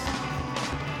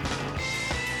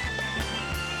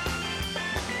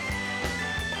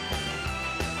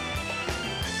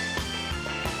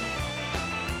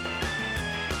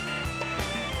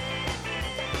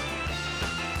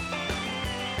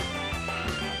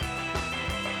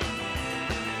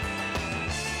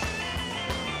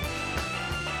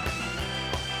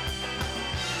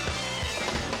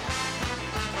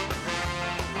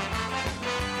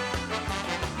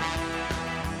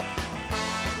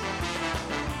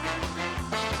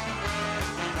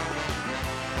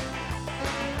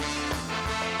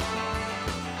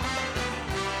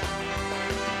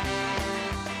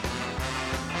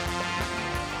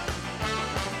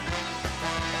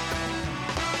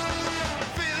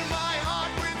 Fill my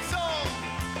heart with song,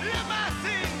 let me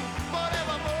sing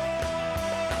forevermore.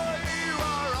 You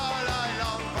are all I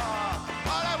long for,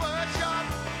 all I worship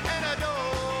and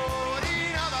adore.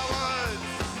 In other words,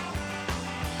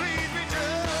 please be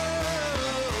true.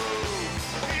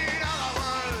 In other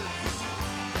words,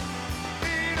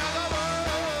 in other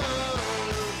words,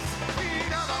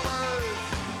 in other words,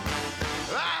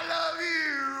 I love you.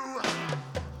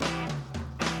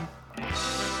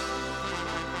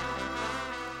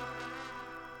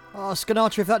 Oh,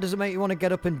 Skinatra, if that doesn't make you want to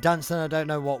get up and dance, then I don't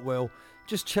know what will.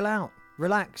 Just chill out,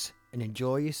 relax, and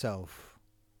enjoy yourself.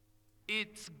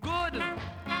 It's good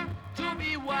to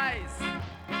be wise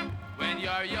when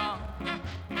you're young,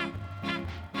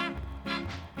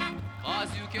 'cause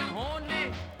you can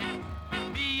only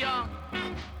be young,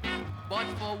 but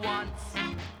for once.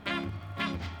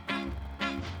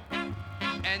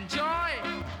 Enjoy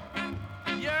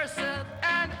yourself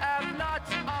and have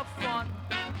lots of fun.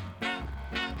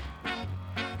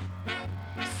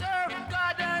 Serve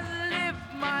God and live,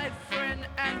 my friend,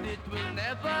 and it will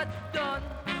never done.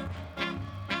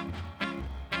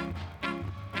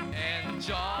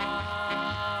 Enjoy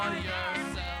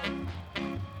yourself.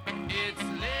 It's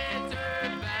later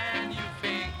than you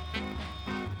think.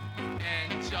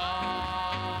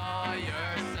 Enjoy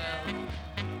yourself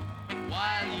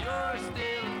while you're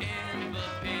still in the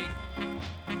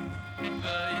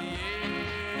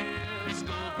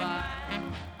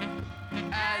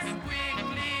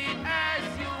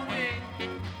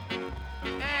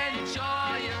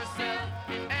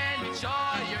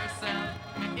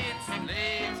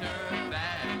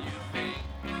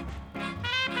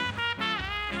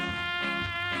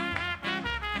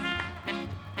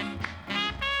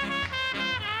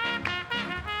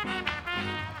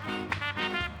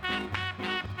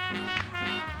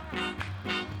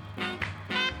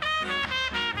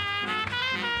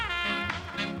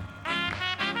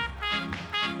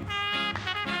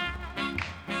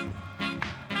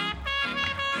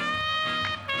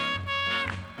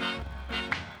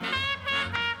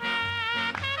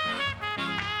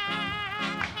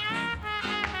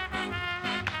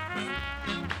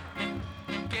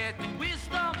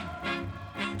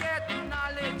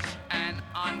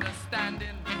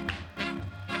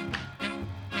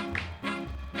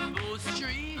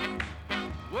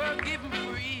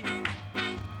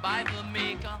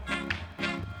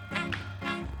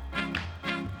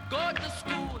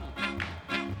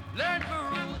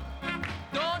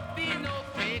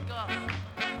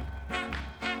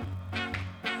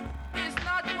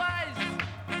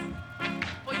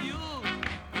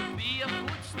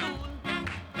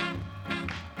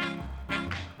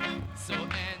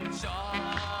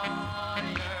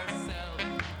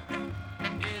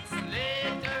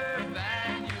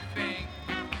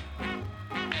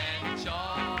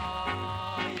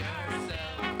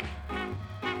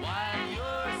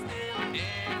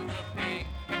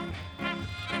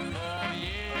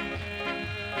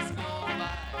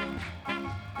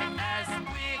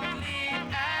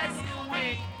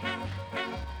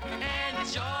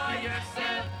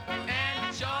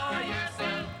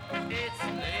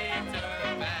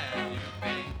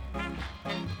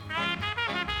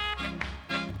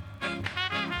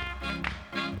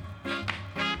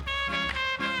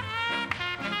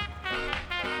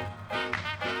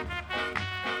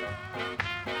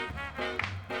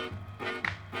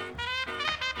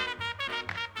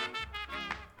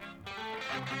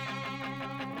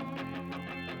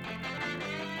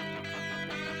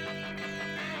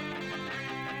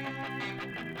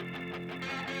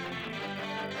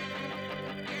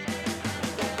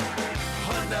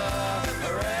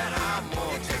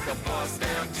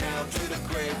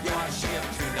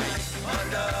shift tonight.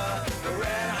 Under the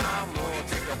red hot moon,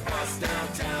 take a bus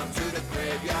downtown to the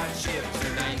graveyard shift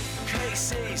tonight.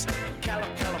 Casey's,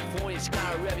 California, she's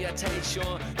got a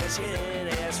reputation that she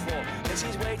didn't ask for, and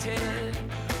she's waiting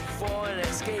for an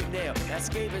escape now.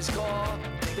 Escape is called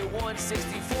the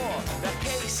 164. Now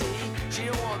Casey, she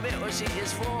don't want to admit where she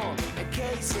is from. And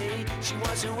Casey, she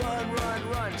wants to run.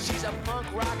 She's a punk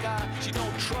rocker, she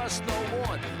don't trust no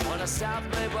one. On a South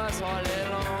Bay bus all day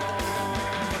long.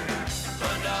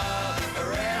 Under a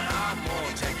red hot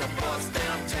moon, take a bus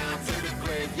downtown to the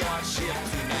graveyard shift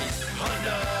tonight.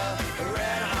 Under a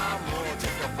red hot moon,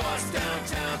 take a bus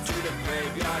downtown to the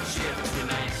graveyard shift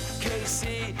tonight.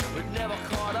 Casey was never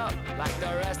caught up like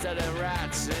the rest of the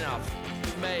rats in a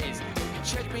maze.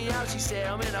 Check me out, she said,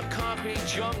 I'm in a concrete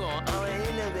jungle. I'm an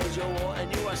individual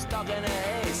and you are stuck in a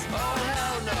haze. Oh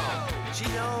hell no, she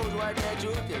knows what the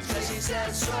truth is, cause she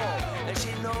said so. And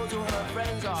she knows who her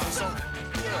friends are, so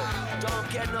don't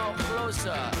get no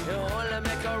closer, it'll only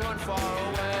make her run far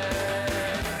away.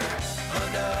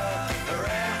 Under the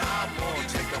red hot moon,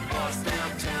 take a bus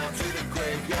downtown to the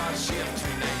graveyard shift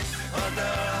tonight.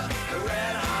 Under the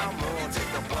red hot moon,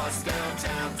 take a bus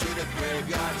downtown to the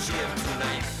graveyard shift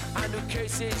tonight. I knew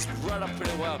Casey's brother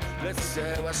pretty well. Let's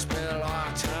say we spent a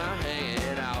long time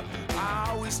hanging out. I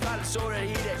always thought it so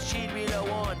that she'd be the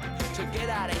one to get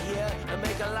out of here and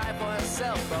make a life for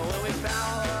herself. But when we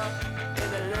found her in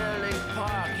the Little League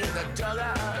Park, in the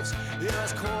dugouts, it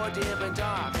was cold, dim and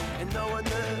dark, and no one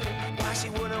knew why she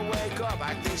wouldn't wake up.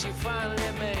 I think she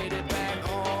finally made it back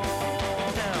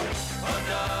home. Now,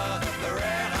 under the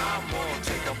red hot moon,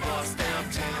 take a bus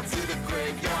downtown to the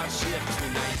graveyard shift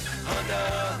tonight. Under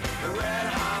the red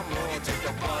hot moon, take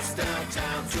a bus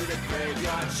downtown to the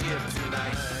graveyard shift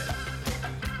tonight.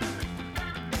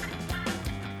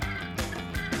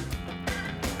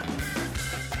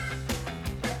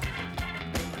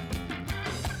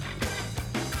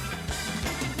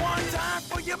 One time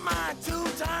for your mind, two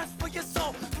times for your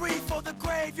soul, three for the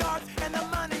graveyards and the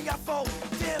money I fold.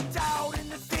 Dipped out in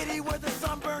the city where the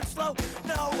sun burns slow.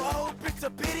 No hope, it's a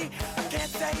pity, I can't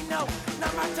say no.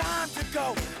 Not my time to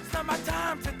go, it's not my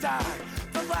time to die.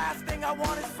 The last thing I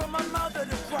want is for my mother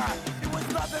to cry. It was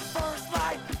love at first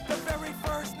light, the very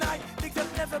first night. Things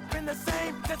have never been the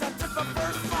same since I took my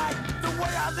first flight. The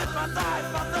way I live my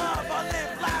life, my love, I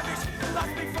live lavish.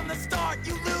 Lost me from the start,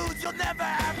 you lose, you'll never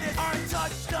have this. Aren't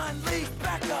touched, unleashed,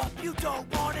 back up, you don't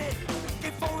want it.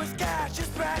 Get for his cash, it's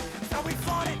back, it's how we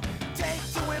flaunt it. Take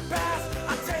to him, pass,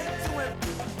 I take to him.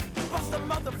 Bust the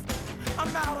mother,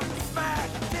 I'm out on the smash.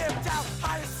 Dipped out,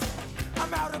 highest,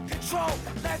 I'm out of control.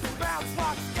 Let's bounce,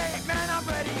 rock, skate, man, I'm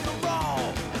ready to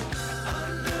roll.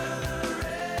 Under the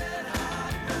red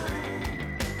hot moon.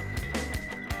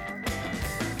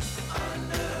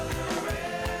 Under the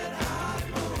red hot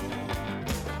moon.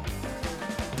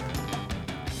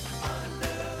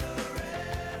 Under the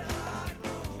red hot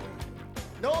moon.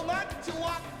 No matter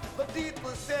what the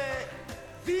people say,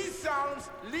 these songs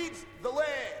leads the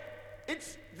way.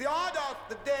 It's the order of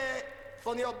the day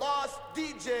from your boss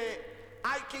DJ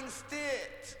Iking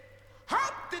State.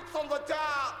 Hopped it from the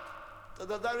top to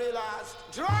the very last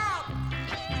drop.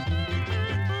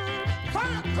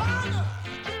 Fire corner.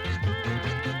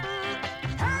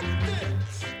 Hopped it.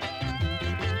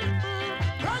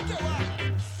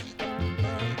 Graduates.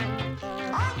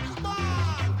 On the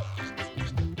ball.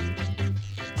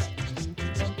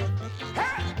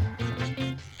 Hey.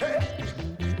 Hey.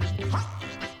 Hop.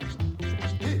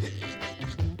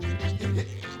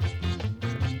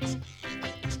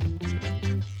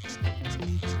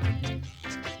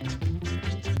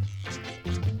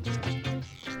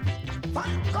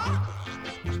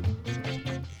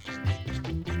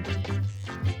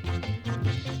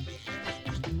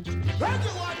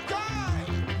 Everyone die.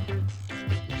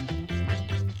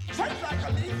 Shake like a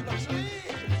leaf in a tree.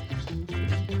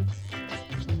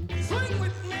 Swing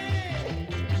with me.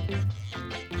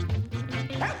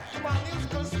 Help to my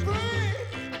musical spree.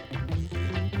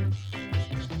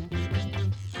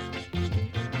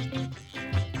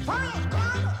 Fire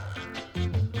corner.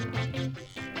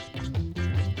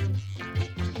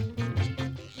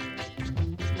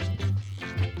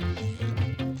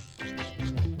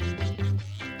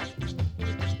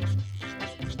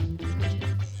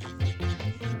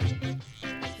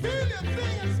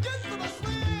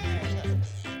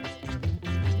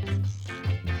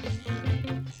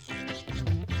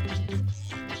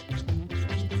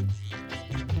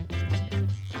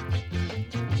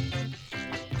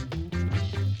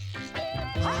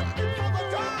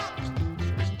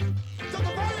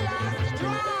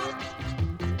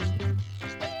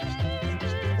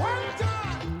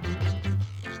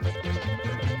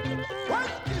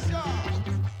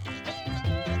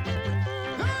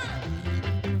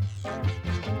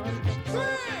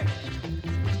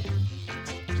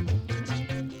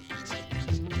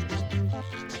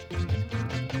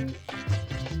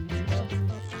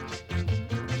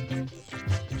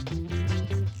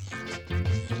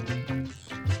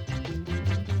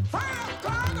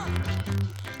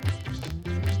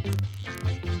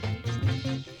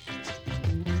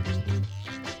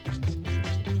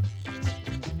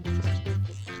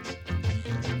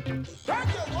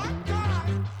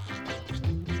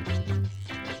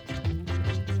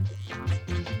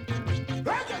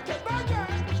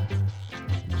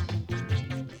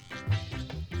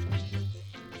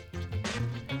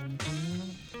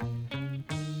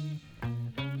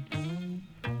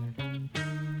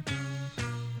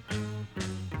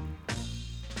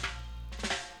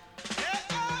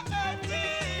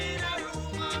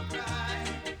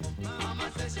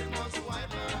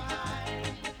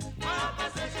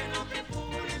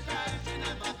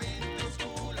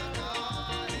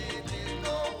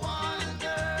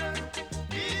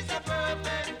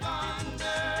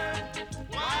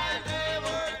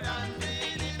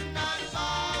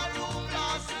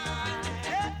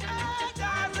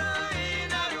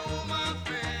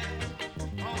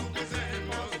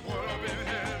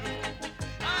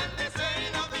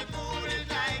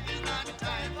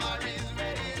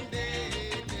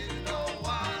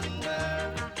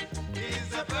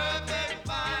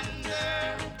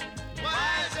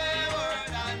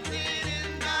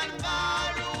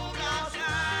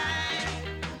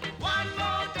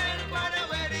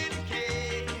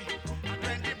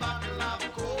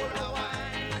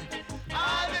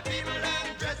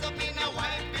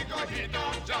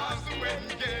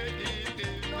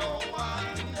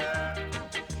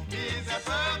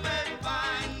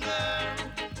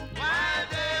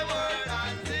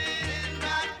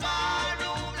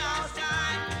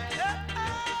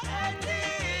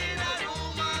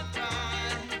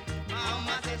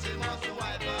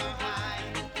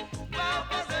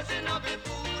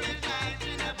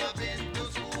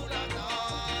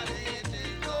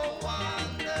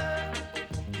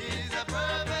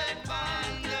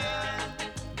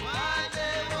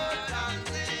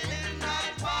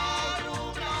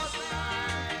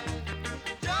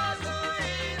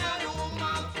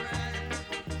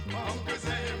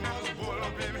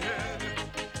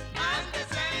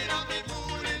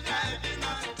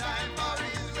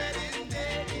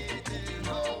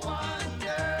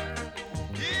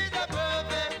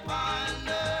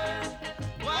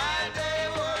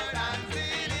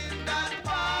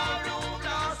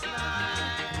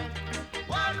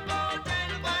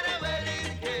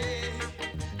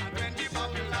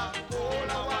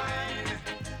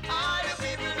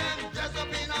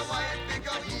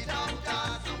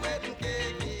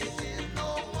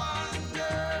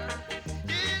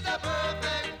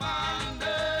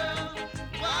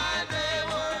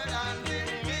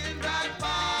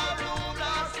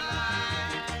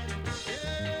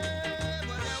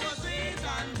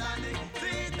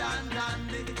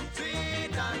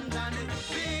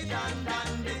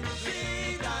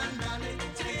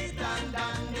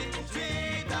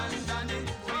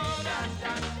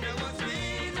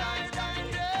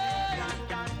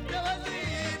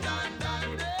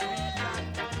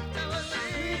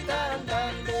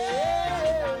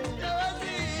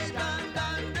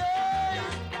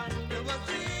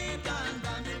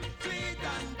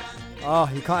 Oh,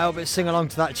 you can't help but sing along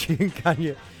to that tune, can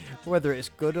you? Whether it's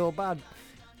good or bad.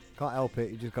 Can't help it,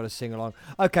 you just got to sing along.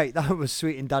 Okay, that was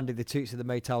Sweet and Dandy, the Toots of the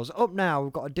Maytals. Up now,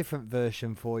 we've got a different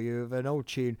version for you of an old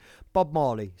tune. Bob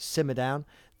Marley, Simmer Down.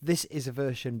 This is a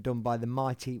version done by the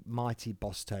Mighty, Mighty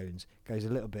Boss Tones. Goes a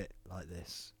little bit like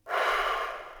this.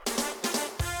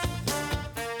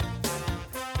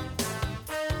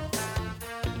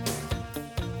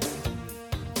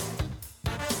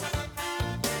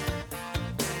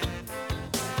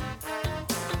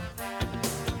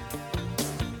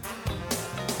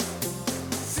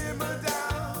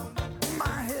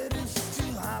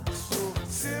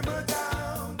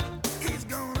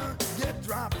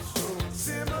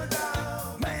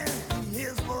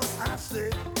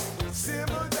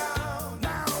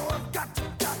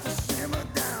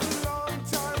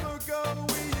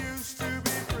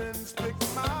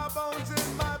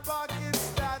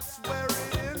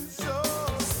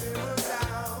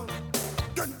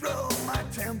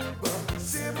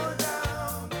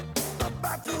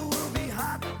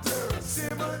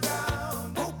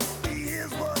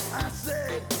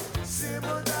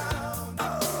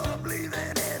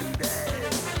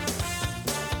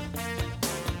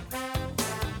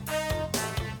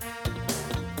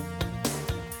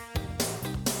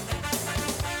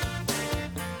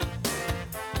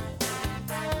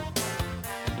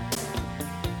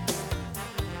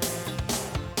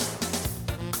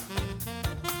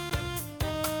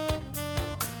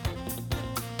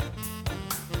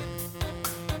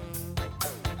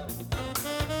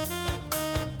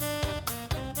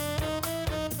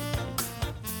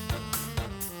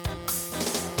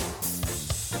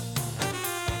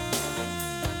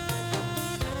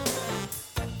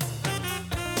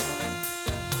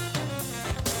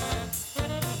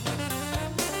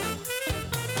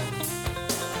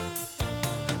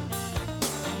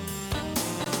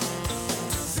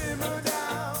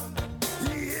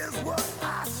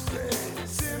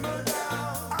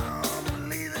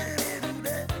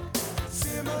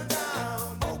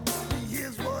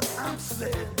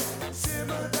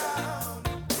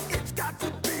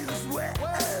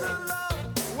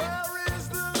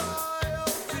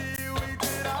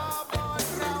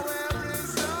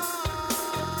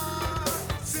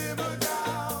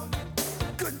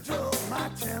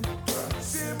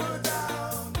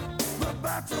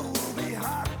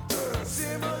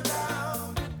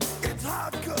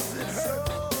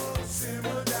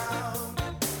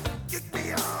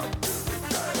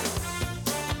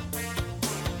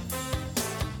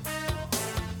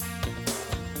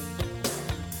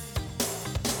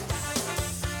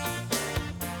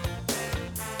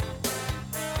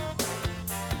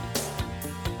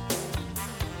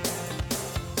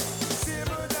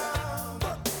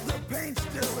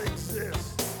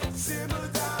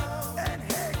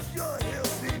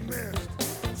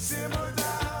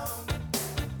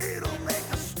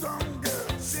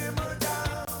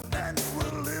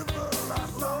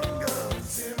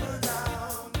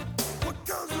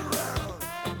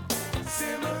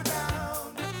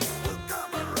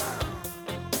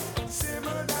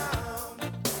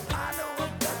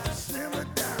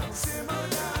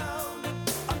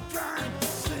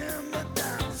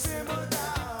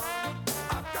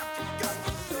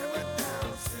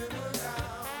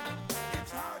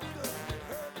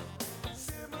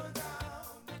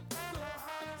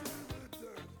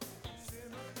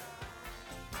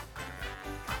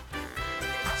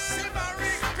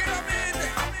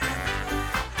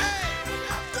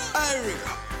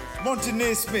 Monty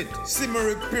Naismith,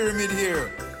 Simmerick Pyramid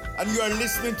here, and you are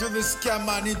listening to the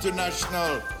Scaman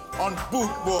International on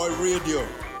Bootboy Radio.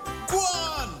 Go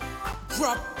on!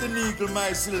 Drop the needle,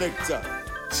 my selector.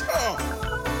 Sure.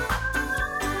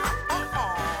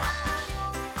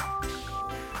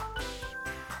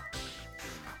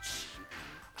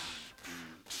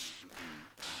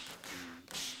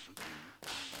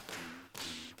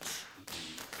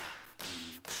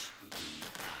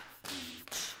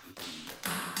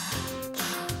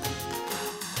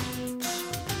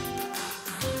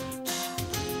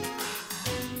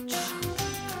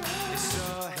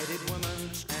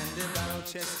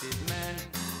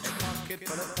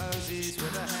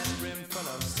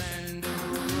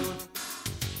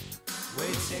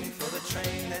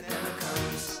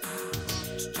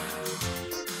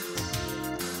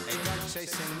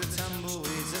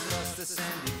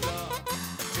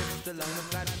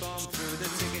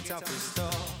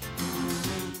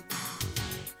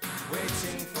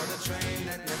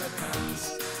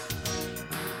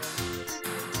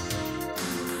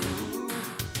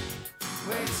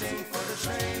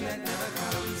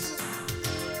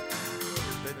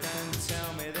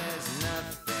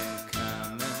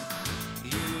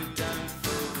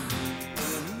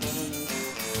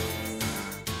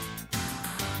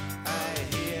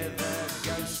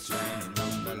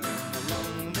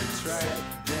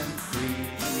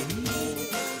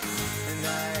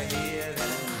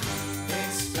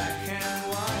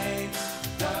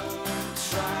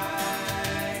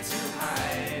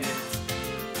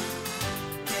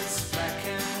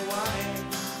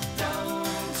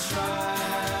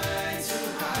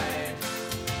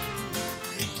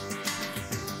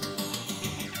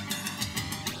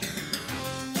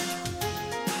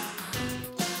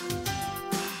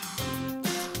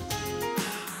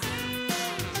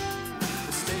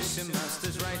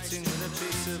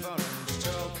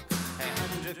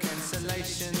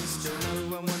 isolation, still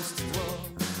no one wants to walk.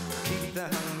 Keep the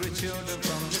hungry children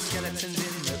from the skeletons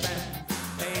in the van.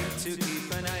 Aim to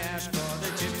keep an eye out for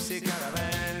the gypsy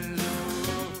caravans.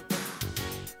 Ooh,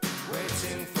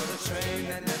 waiting for the train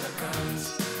that never comes.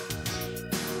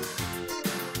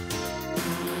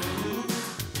 Ooh,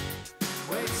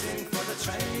 waiting for the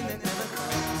train that never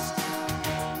comes.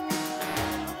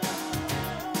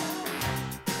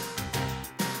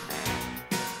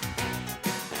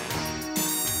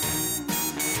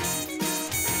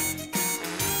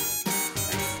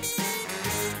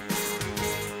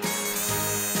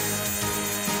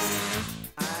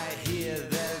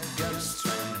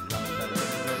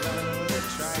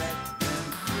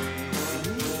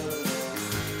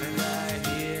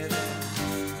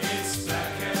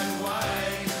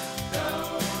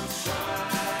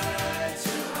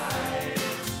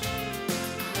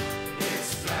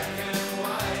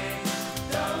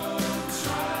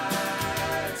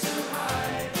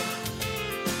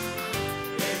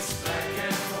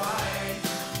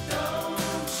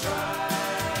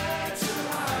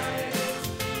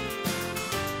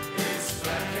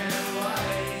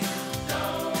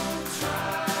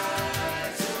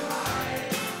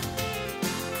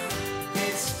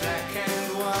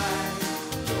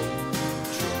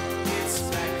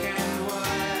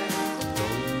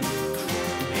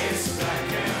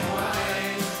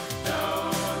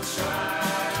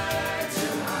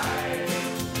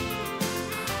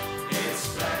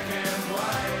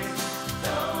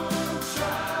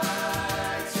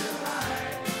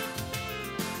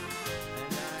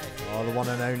 One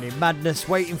and only Madness,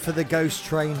 waiting for the ghost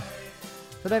train.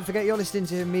 So don't forget, you're listening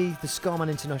to me, the Scarman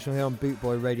International, here on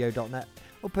bootboyradio.net.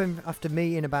 Up after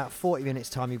me in about 40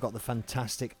 minutes time, you've got the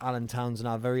fantastic Alan Townsend,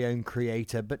 our very own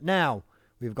creator. But now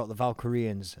we've got the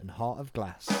Valkyrians and Heart of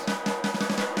Glass.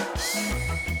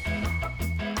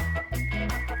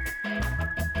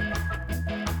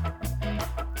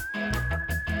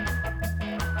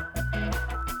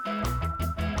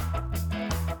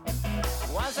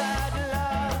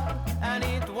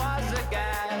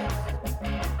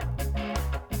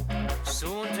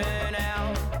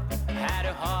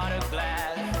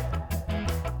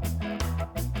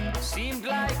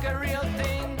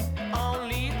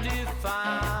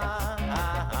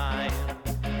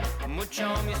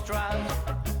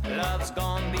 Love's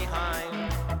gone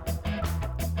behind.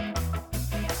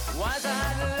 Was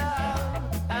I love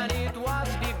and it was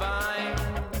divine?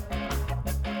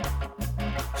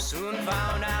 Soon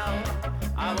found out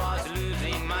I was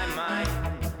losing my mind.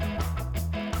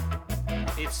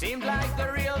 It seemed like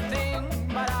the real thing,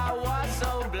 but I was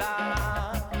so blind.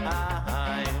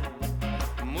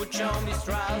 Mucho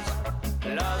mistrust,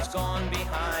 love's gone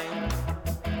behind.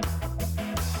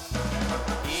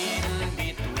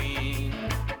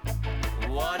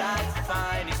 What I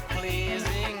find is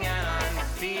pleasing and I'm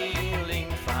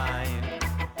feeling fine.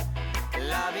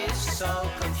 Love is so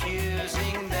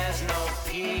confusing, there's no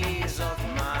peace of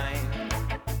mind.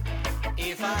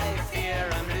 If I fear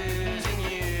I'm losing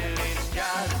you, it's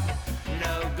just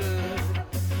no good.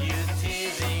 You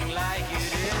teasing like you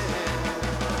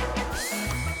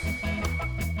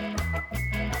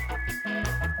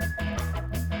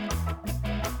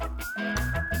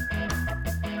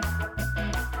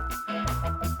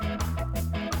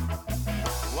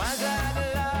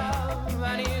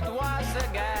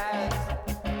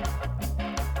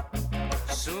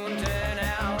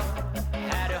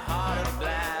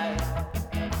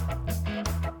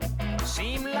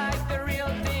Seemed like the real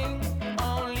thing.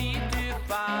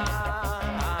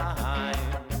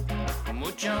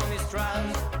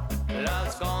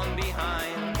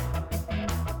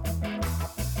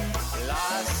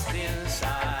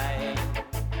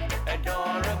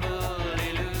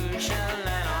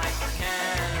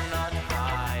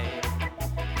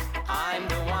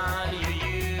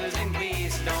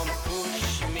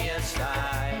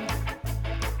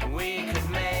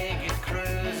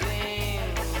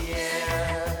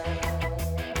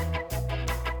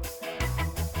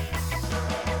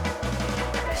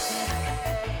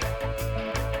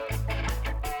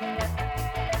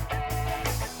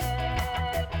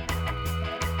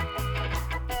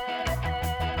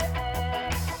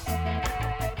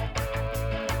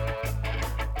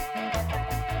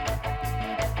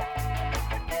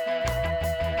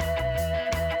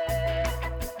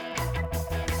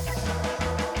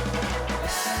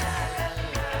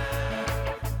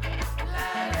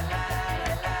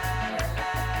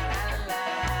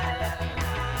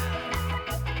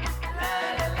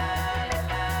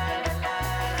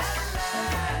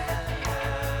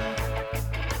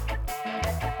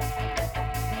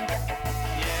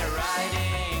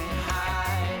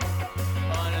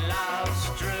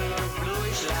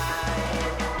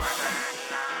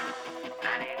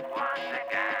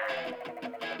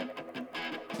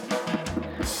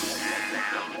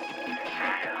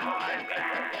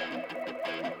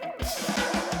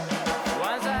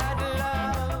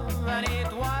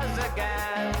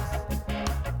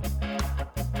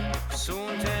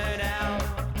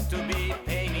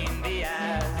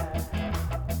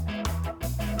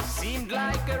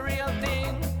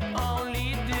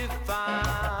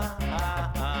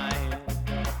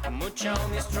 show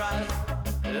me strut,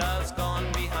 love's gone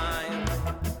behind.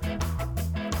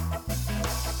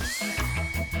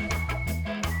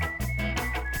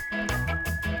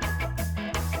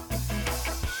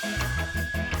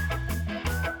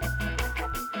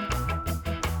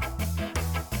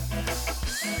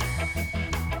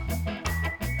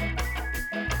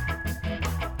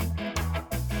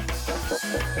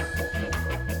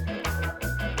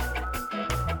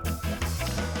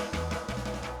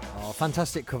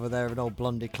 Fantastic cover there of an old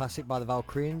Blondie classic by the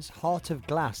Valkyrians, Heart of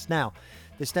Glass. Now,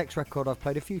 this next record I've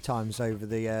played a few times over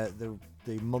the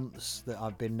months that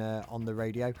I've been on the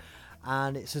radio,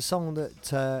 and it's a song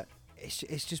that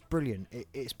it's just brilliant.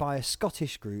 It's by a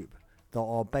Scottish group that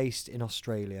are based in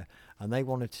Australia, and they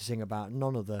wanted to sing about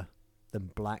none other than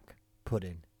black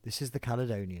pudding. This is the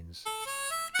Caledonians.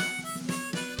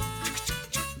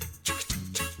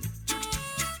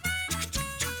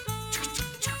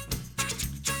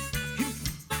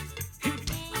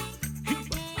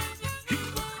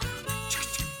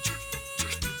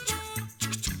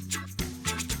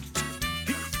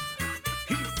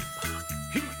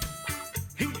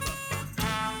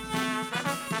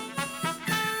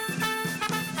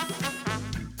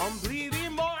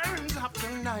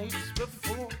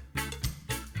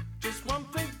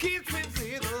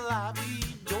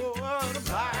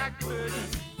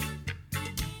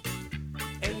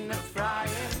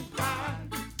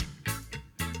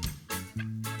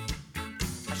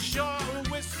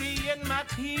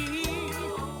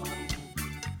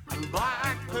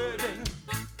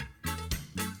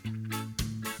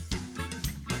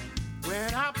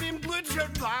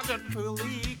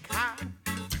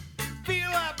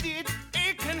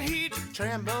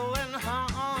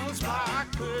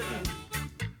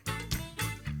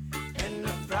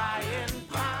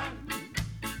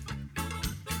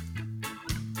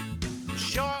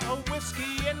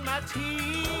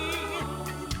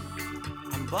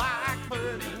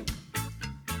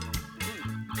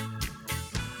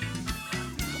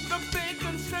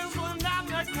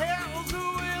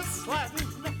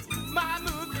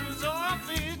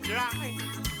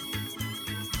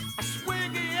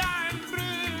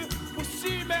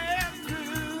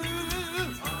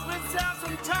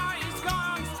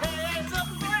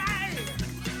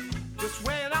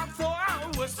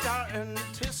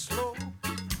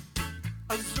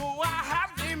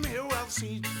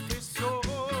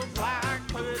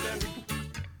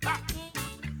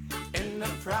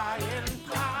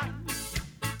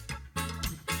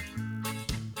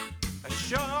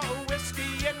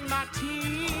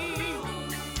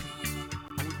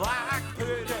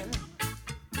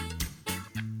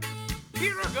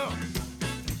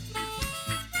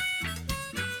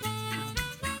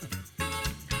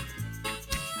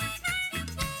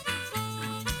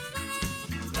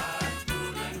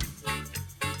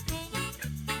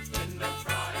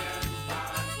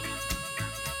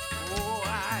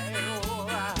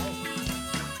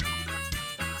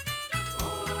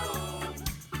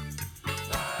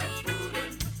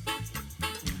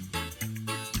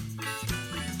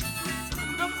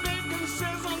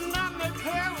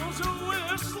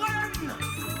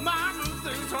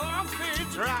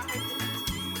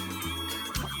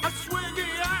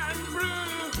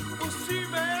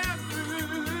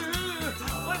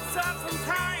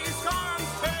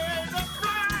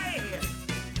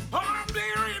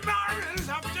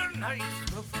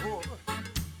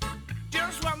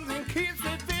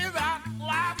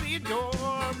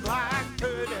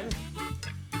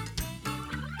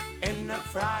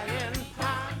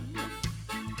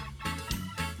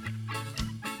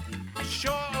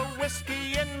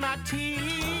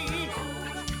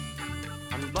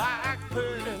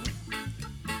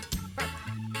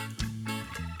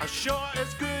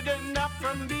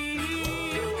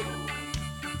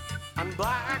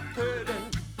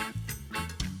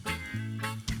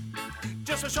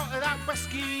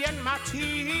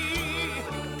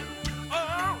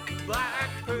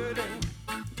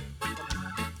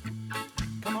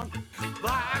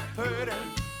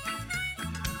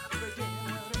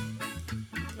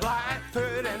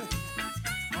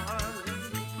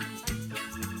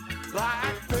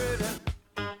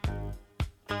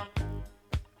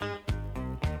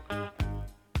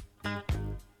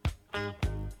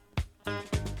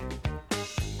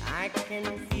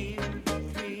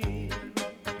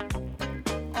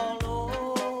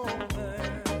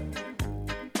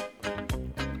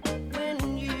 When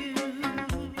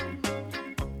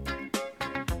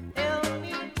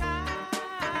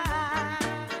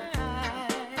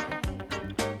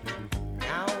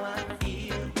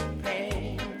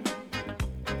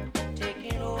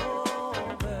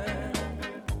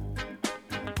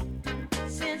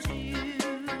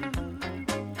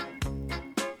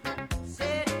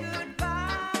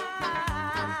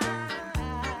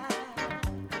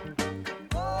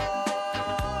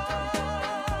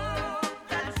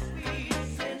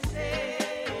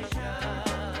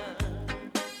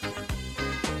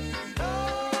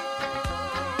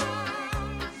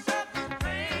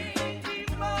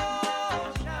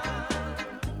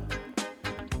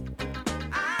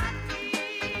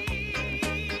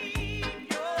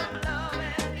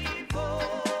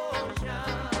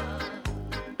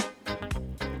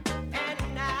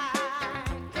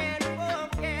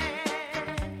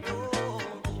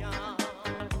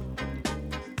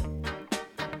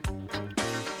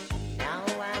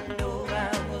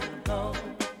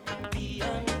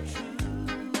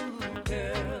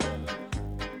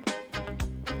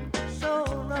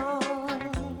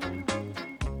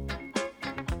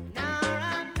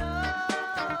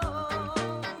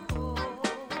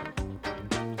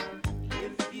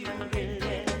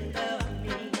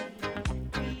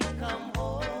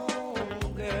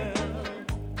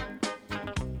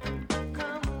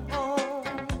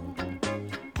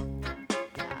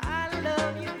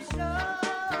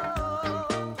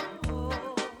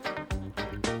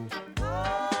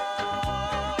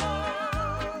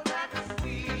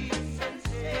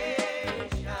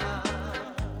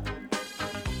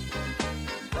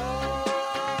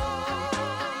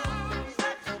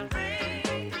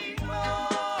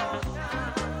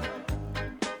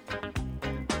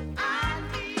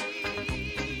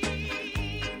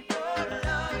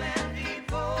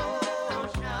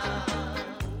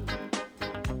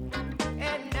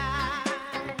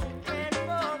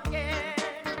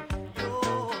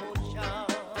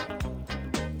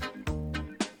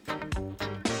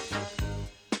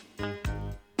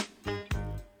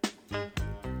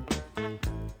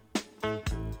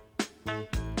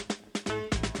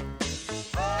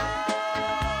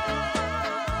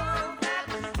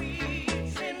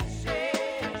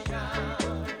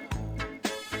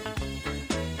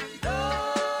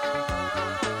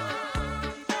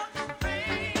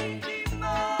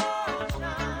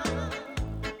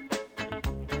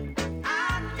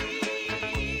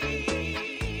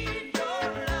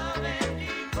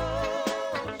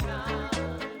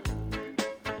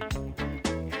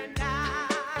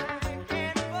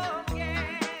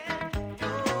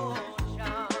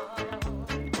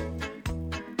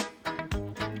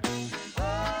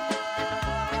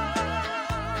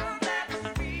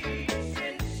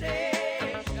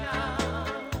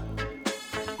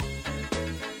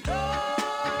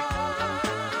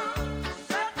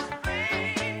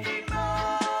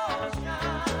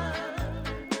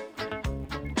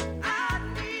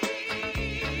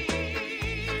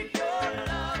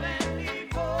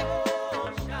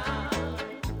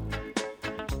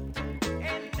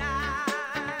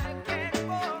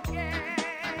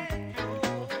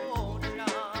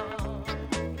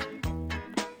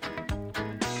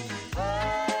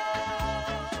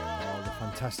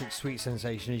fantastic Sweet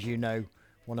Sensation, as you know,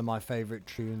 one of my favourite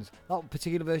tunes. That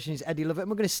particular version is Eddie Lovett, and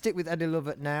we're going to stick with Eddie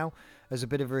Lovett now as a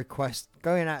bit of a request.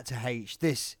 Going out to H,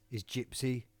 this is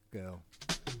Gypsy Girl.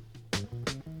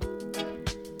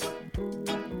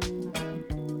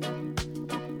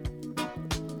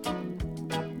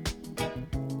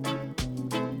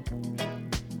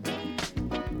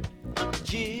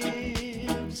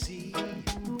 Gypsy,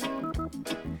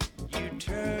 you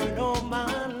turn on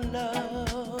my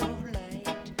love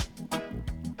light.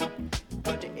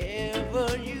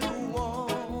 Whatever you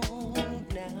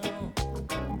want now,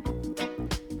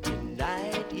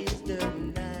 tonight is the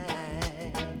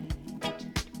night.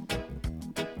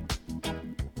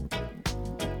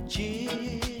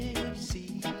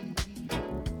 Gypsy,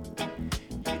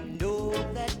 you know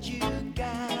that you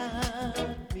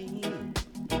got me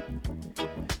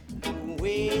the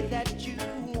way that you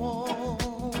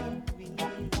want me,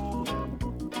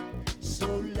 so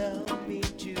love me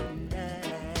tonight.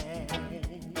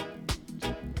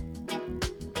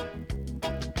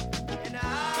 And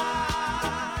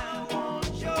I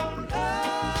want your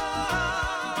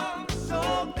love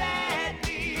so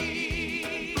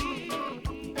badly.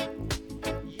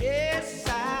 Yes,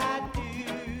 I do,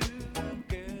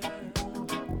 girl.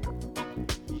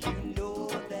 You know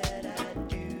that I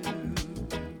do.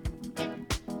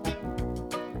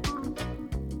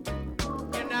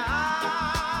 And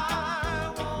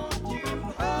I want to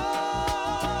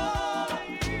hold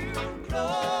you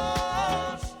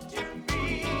close to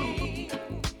me.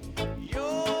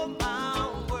 You're my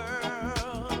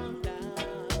world now.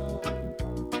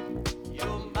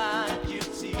 You're my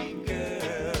gypsy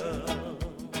girl.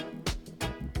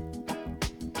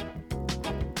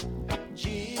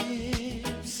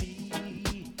 Gypsy,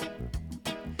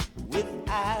 with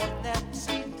eyes that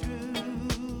see through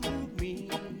me,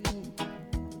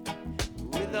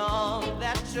 with all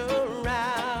that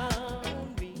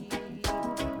surround me,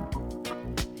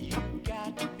 you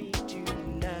got me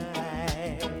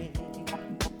tonight.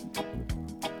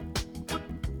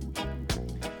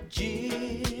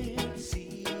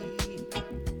 Gypsy,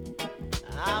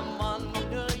 I'm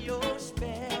under your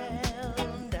spell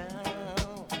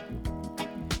now.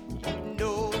 You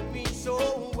know me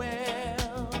so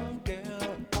well,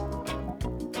 girl,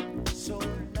 so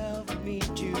love me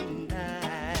tonight.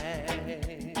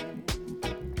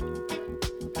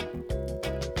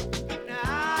 And I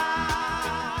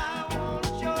want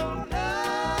your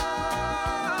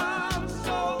love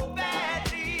so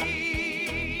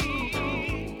badly.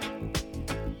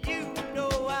 You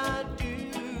know I do,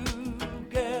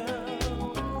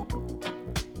 girl.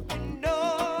 You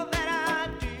know that I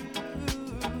do.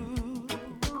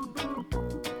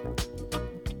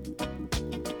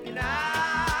 And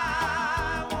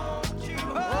I want to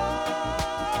hold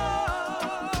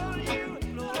you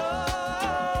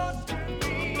close to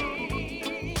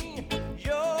me.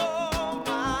 You're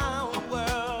my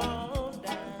world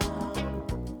now.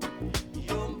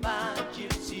 You're my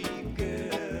gypsy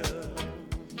girl.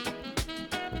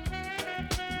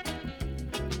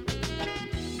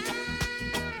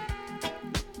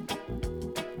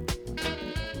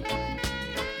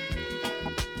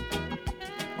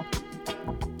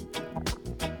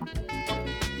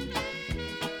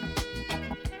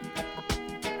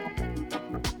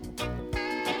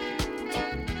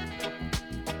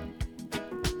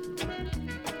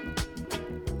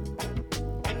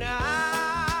 And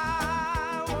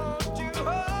I want to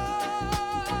hold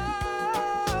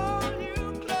you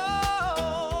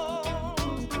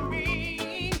close to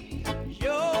me.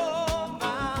 You're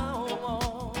my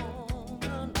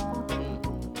woman.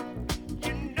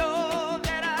 You know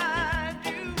that I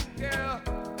do, girl.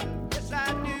 Yes, I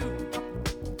do.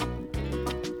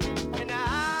 And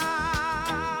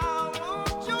I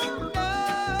want your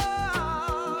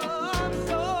love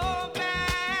so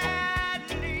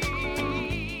badly.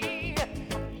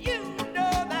 You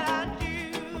know that I do,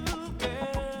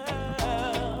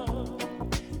 girl.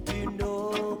 You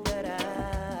know that I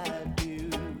do.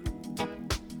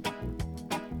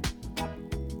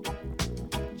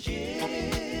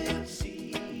 Gypsy,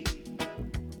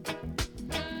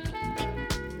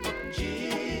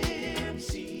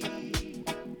 gypsy,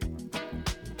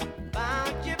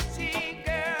 my gypsy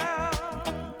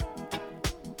girl.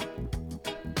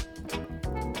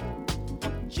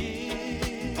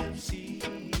 Gypsy,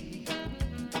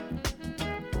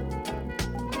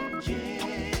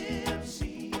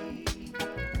 gypsy,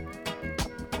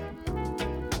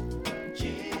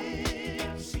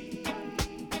 gypsy.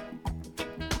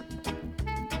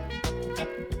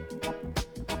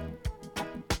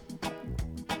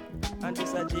 And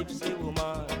this a gypsy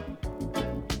woman.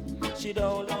 She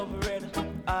don't love red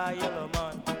or yellow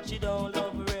man.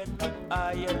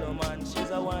 yellow man. She's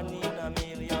a one in a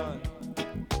million.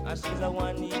 And she's a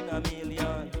one in a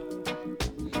million.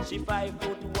 She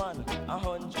 5'1",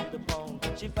 100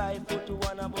 pound. She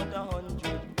 5'1", about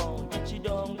 100 pound. She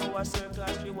don't go a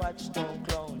circus, we watch no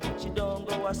clown. She don't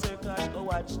go a circus, go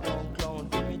watch no clown.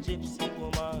 For me gypsy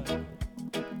woman,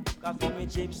 cause for me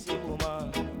gypsy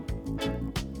woman.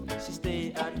 She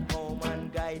stay at home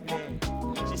and guide me.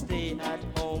 She stay at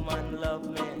home and love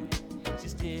me. She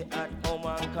stay at home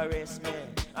and caress me.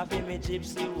 I feel me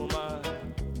gypsy woman.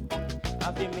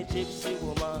 I feel me gypsy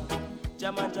woman.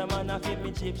 Jaman, I feel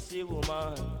me gypsy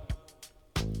woman.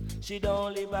 She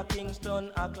don't live a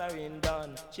Kingston or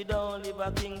Clarendon. She don't live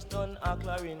a Kingston or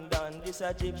Clarendon. This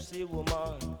a gypsy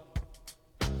woman.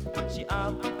 She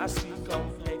have a sweet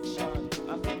complexion.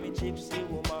 I feel me gypsy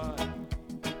woman.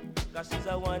 Cause she's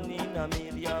a one in a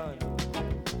million.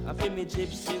 I feel me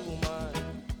gypsy woman.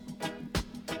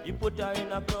 You put her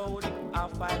in a crowd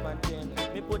of 5 and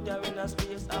 10. Me put her in a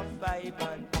space of 5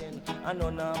 and 10. And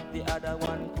none of the other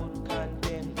one could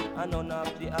contend. And none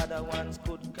of the other ones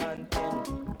could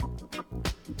contend.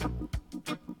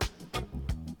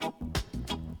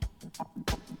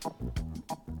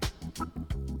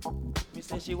 Me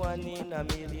say she one in a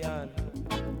million.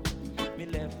 Me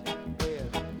left where?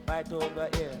 Right over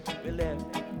here. Me left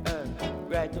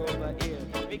right over here.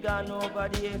 Me gone over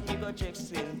there if we go check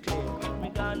Sinclair. Me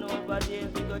gone over there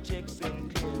if we go check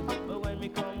Sinclair. But when me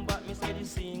come back, me say the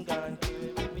scene gone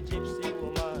clear. With me gypsy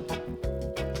woman.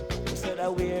 Me said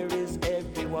where is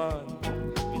everyone?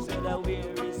 Me said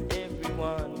where is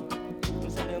everyone? Me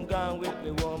said them gone with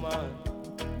me woman.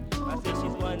 I said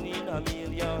she's one in a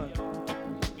million.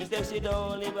 Me say she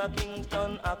don't live a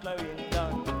Kingston or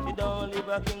Clarendon. She don't live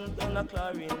a Kingston or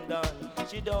Clarendon.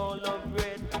 She don't love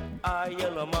red or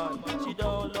yellow man. She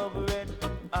don't love red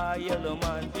or yellow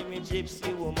man. Feel me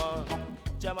gypsy woman.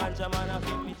 Jaman, I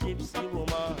feel me gypsy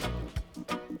woman.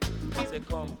 Say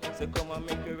come and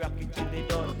make me rock it till it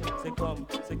done. Say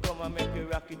come and make me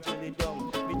rock it till it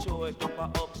done. Me throw it up a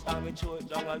ups and me throw it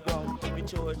down a ground. Me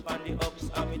throw it on the ups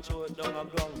and me throw it down a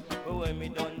ground. But when me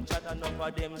done chat, enough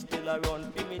of them still a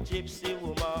run. Feel me gypsy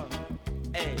woman.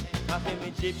 Hey, I feel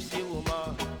me gypsy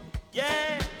woman.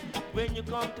 Yeah, when you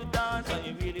come to dance and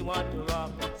you really want to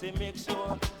rock, say make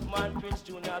sure man Prince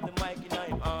Junior have the mic in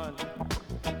him hand.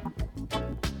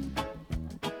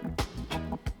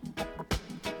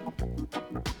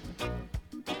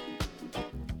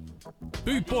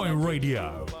 Bootboy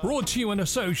Radio, brought to you in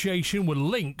association with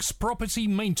Links Property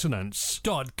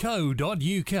Maintenance.co.uk.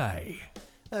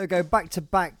 There we go, back to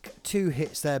back, 2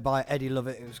 hits there by Eddie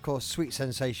Lovett. It was, of course, Sweet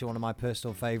Sensation, one of my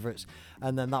personal favourites.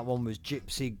 And then that one was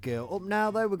Gypsy Girl. Up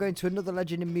now, though, we're going to another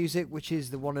legend in music, which is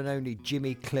the one and only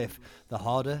Jimmy Cliff. The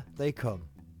Harder They Come.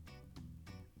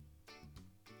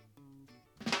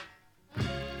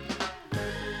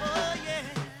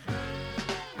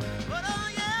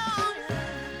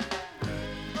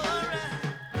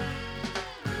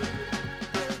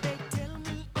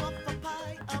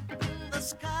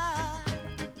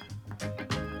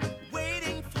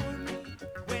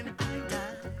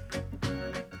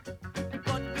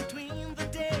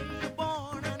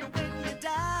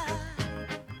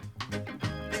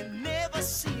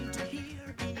 Seem to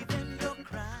hear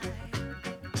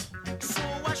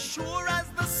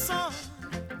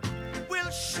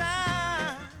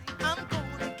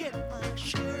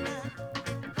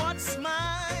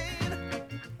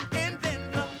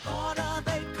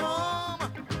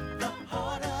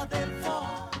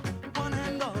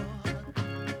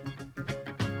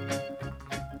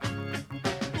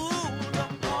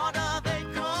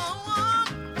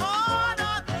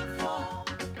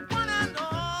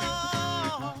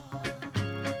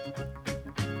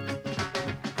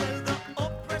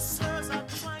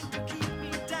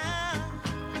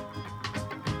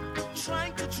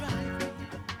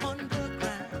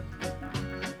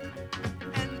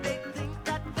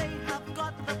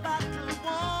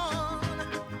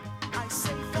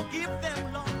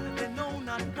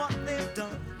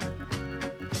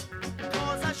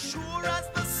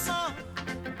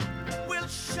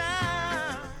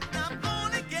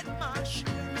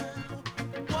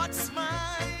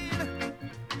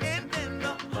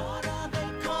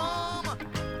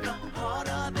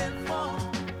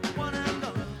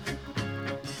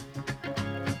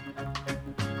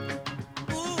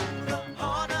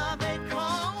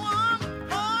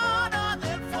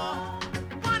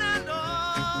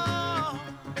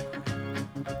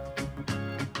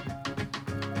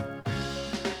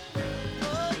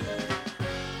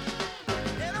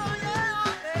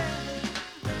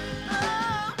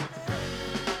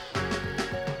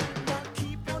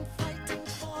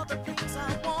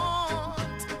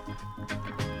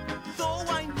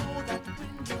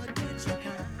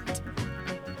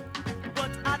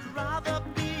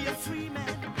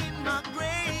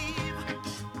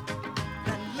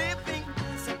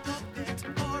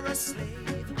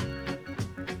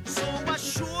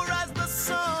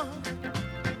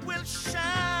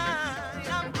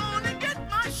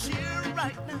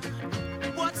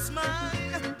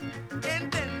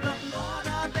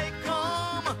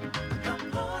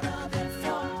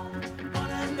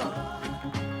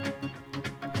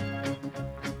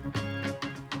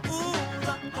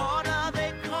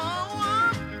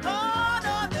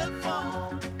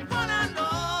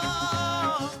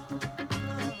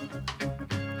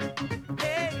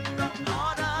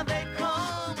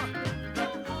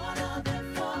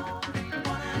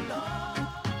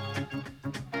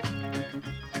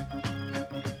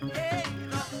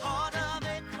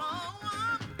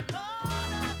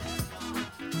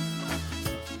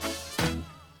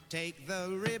the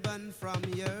ribbon from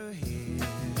your hair.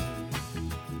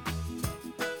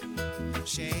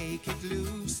 Shake it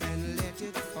loose and let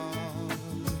it fall.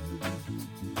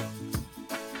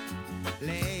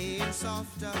 Lay it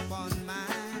soft upon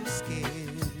my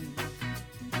skin,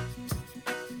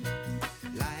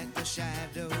 like the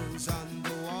shadows on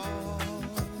the wall.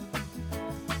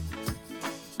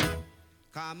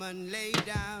 Come and lay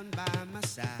down by my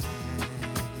side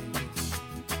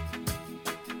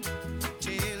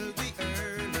till the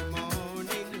early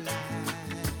morning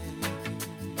light.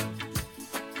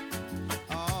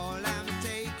 All I'm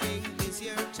taking is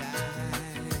your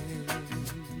time.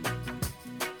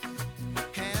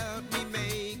 Help me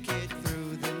make it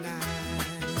through the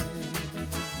night.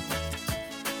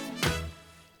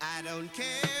 I don't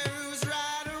care who's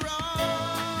right or wrong.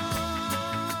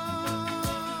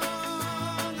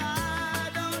 I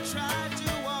don't try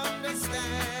to understand.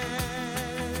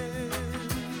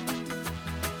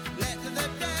 Let the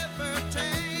devil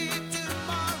take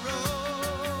tomorrow.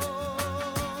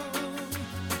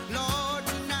 Lord,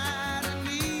 tonight I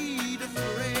need a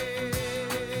friend.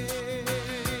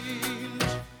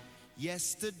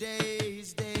 Yesterday's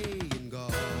day and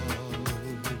gone,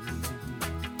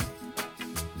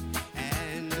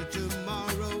 and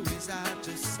tomorrow is out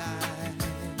of sight.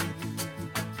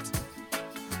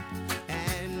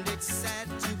 And it's sad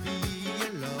to be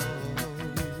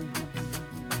alone.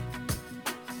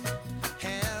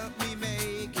 Help me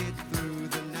make it through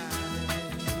the night.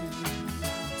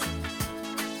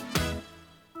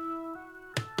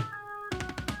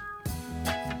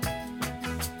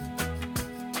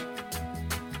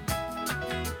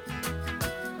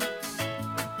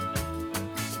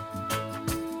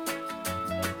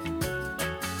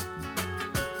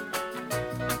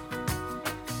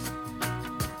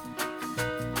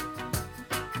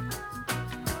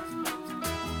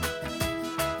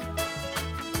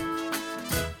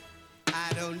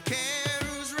 I don't care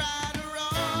who's right or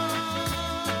wrong.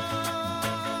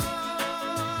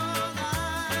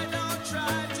 I don't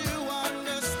try to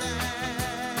understand.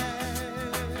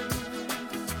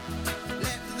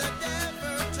 Let the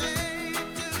devil take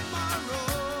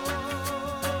tomorrow.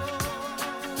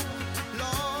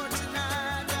 Lord,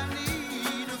 tonight I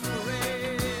need a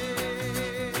friend.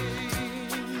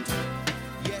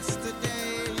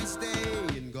 Yesterday's day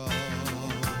and gone,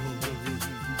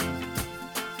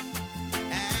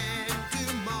 and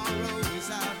tomorrow is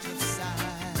out of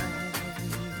sight.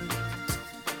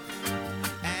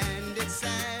 And it's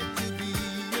sad to be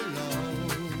alone.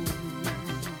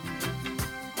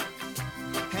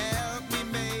 Help me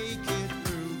make it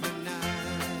through the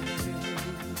night.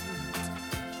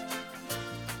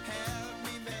 Help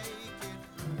me make it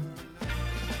through the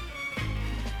night.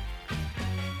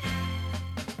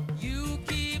 You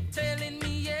keep telling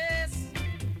me yes,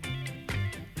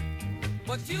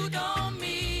 but you don't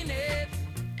mean it.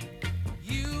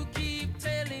 You keep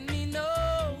telling me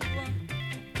no,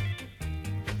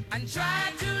 and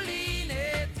try to lean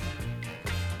it.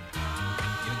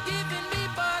 You're giving me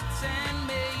buts and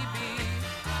maybe.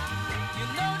 You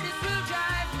know this will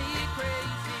drive me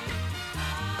crazy.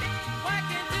 Why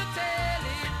can't you tell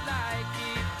it like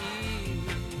it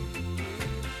is?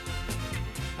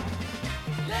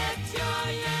 Let your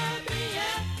yeah be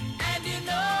yeah, and you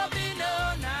know me know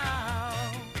now,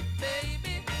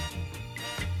 baby.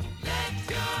 Let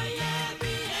your yeah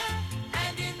be yeah,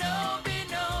 and you know me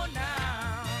know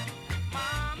now,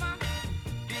 mama.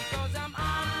 Because I'm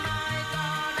on my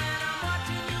guard and I'm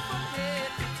watching you from head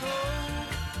to toe.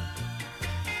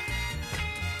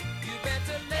 You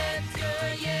better let your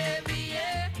yeah be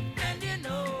yeah, and you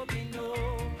know me know.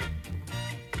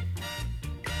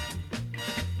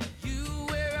 You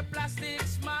wear a plastic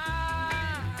smile,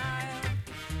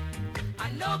 I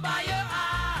know by your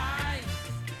eyes.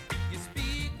 You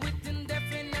speak with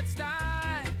indefinite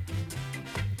style.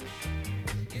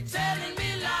 You're telling me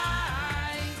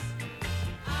lies.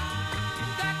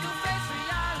 You've got to face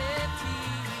reality.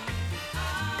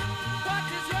 What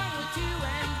is wrong with you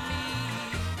and me?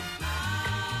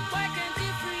 Why can't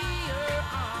you free your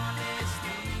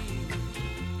honesty?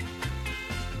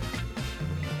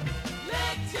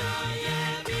 Let your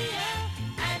yeah be yeah,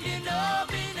 and you know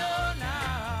me know now.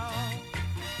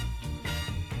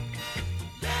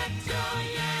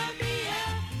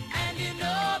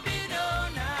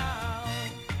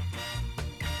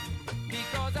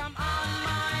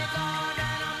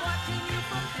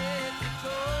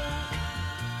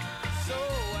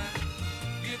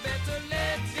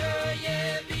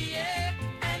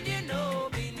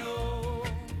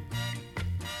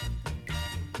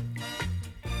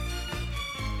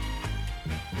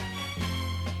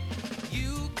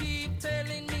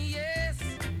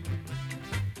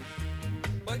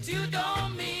 but you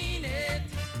don't mean it.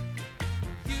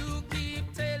 You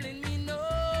keep telling me no,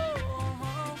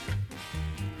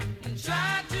 and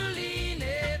try to lean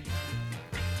it.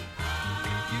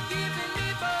 You're giving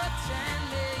me buts and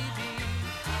maybe.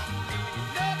 You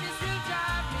know this will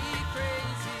drive me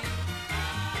crazy.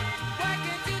 Why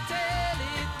can't you tell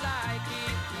it like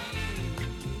it is?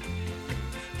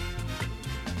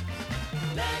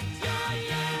 Let your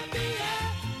yeah be yeah,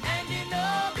 and you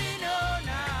know be no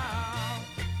now.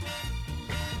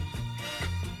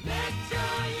 Let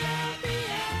your yeah be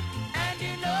yeah, and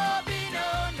you know be no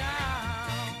now.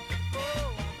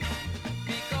 Oh,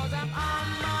 because I'm on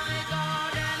my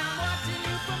guard and I'm watching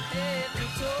you from head to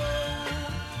toe.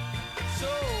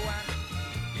 So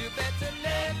you better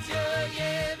let your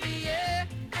yeah be yeah,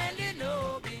 and you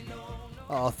know be no.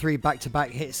 Oh, 3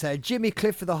 back-to-back hits there. Jimmy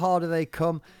Cliff for The Harder They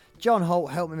Come. John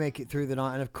Holt helped me make it through the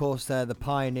night. And, of course, they're the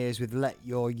Pioneers with Let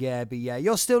Your Yeah Be Yeah.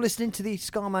 You're still listening to the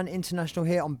Scarman International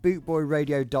here on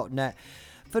bootboyradio.net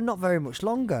for not very much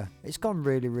longer. It's gone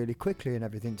really, really quickly and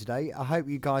everything today. I hope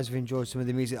you guys have enjoyed some of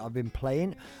the music I've been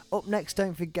playing. Up next,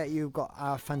 don't forget you've got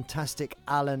our fantastic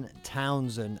Alan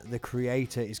Townsend, the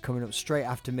creator, is coming up straight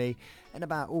after me in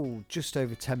about, just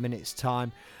over 10 minutes'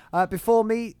 time. Before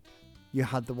me, you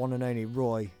had the one and only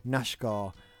Roy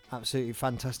Nashgar. Absolutely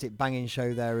fantastic banging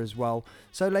show there as well.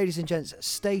 So ladies and gents,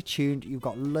 stay tuned. You've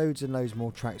got loads and loads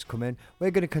more tracks coming.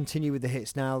 We're going to continue with the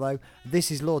hits now though.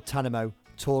 This is Lord Tanamo,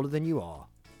 Taller Than You Are.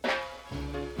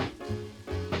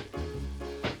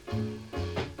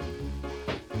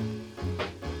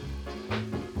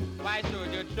 Why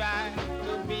should you try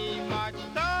to be much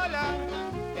taller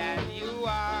than you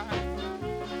are?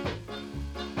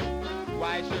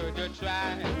 Why should you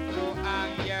try to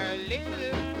hang your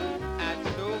little at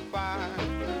so far?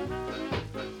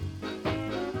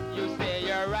 You say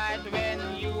you're right when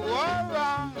you are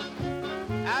wrong.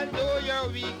 Although you're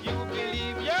weak, you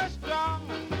believe you're strong.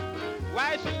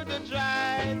 Why should you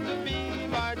try to be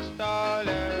much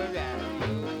taller than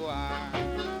you are?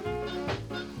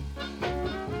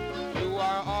 You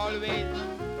are always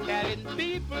telling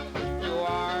people you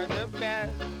are the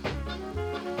best,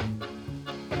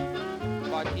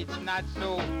 but it's not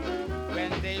so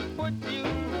when they put you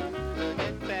to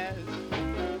the test.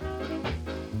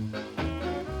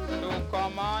 So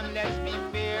come on, let's be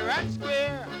fair and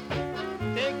square.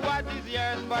 Take what is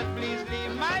yours, but please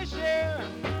leave my share.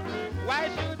 Why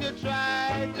should you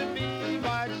try to be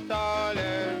much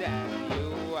taller than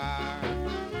you are?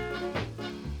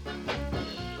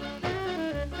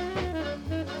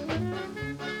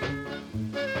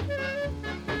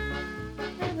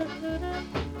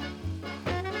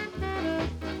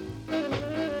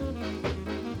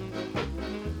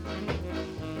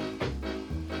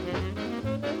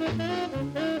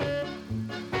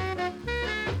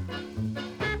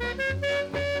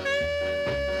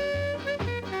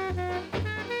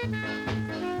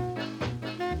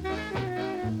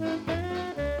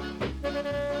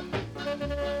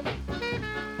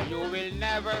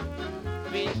 Never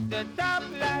reach the top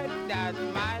like that,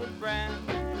 my friend.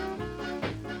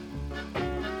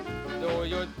 Though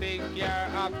you think you're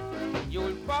up,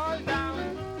 you'll fall down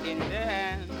in the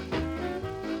end.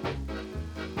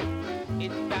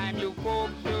 It's time you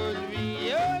folks should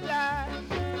realize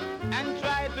and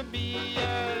try to be a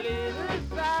little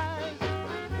size.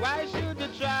 Why should you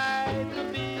try to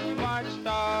be much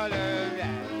taller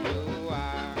than you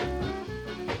are?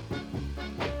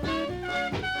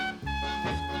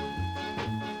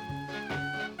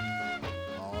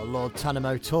 Lord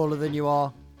Tanamo, Taller Than You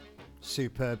Are.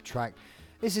 Superb track.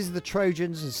 This is the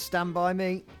Trojans and Stand By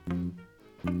Me.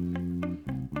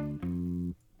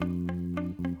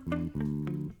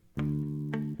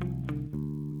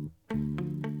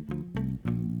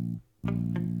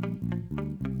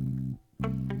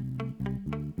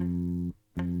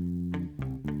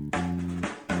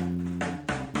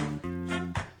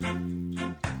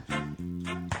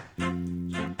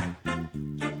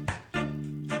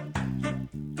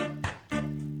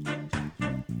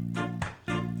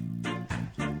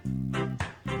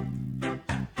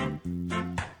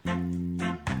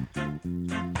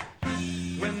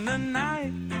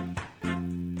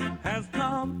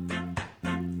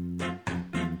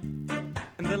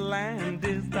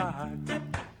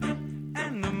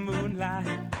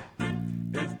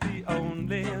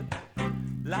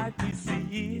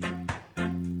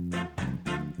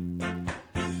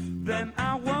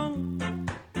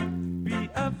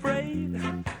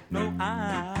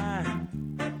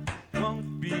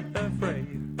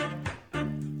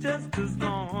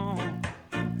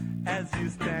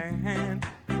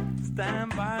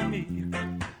 Stand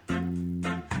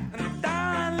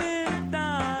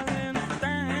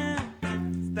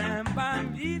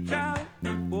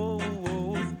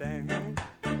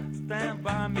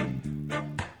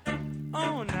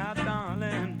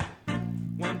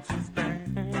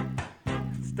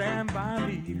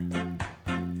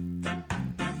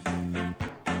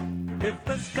If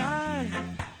the sky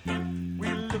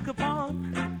we look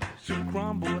upon should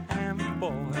crumble and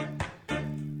fall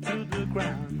to the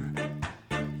ground,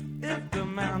 if the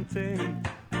mountain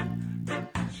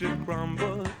should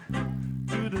crumble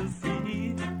to the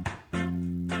sea,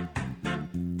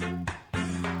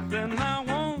 then I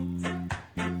won't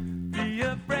be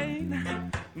afraid.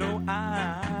 No,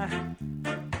 I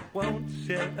won't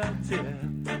shed a tear.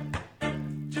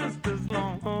 Just as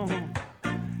long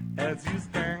as you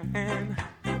stand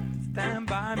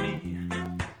by me.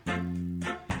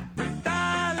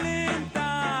 Darling,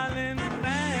 darling,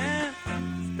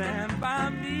 stand by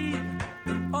me.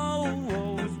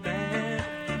 Oh,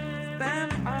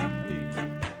 stand by me.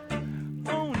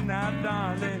 Oh, now,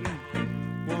 darling,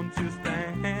 won't you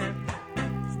stand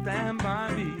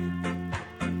by me?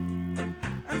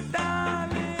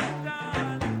 Darling,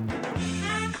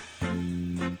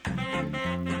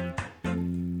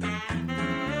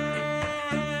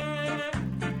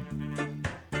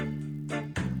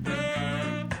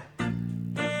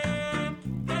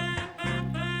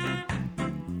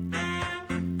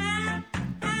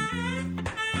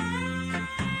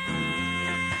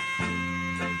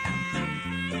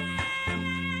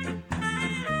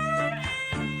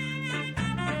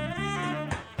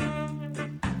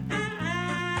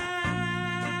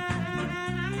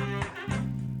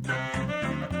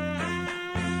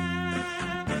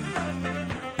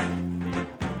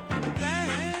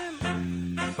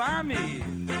 by me.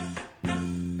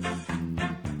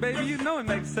 Baby, you know it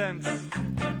makes sense.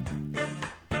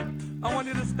 I want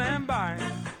you to stand by.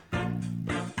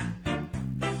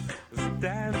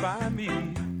 Stand by me.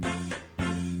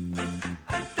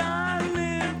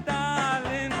 Darling,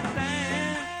 darling,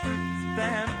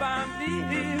 stand by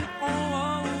me.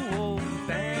 Oh,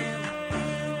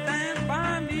 stand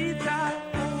by me,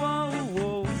 darling.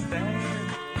 Oh,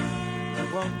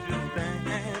 stand. Won't you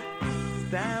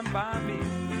stand by me?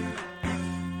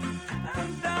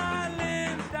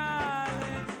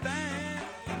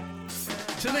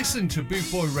 To listen to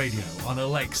Boot Boy Radio on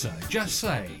Alexa, just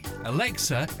say,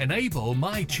 Alexa, enable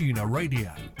My Tuner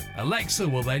Radio. Alexa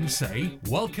will then say,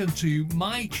 welcome to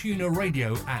My Tuner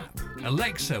Radio app.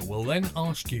 Alexa will then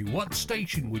ask you what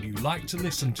station would you like to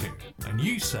listen to, and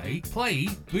you say, play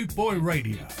Boot Boy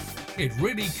Radio. It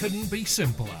really couldn't be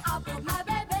simpler. I put my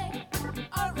baby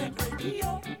on red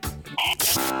radio.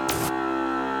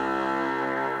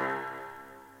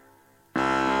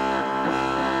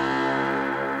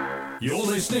 You're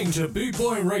listening to Boot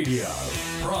Boy Radio.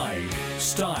 Pride,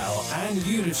 style, and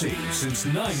unity since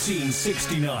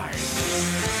 1969.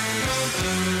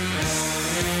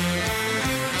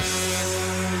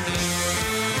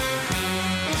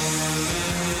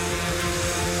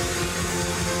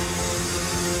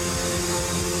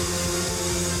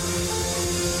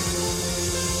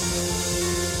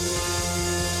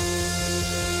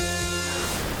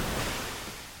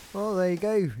 Well, there you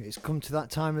go. It's come to that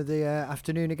time of the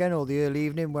afternoon again, or the early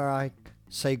evening, where I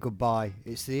say goodbye.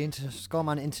 It's the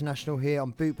Scarman International here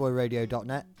on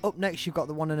bootboyradio.net. Up next, you've got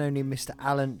the one and only Mr.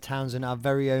 Alan Townsend, our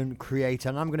very own creator,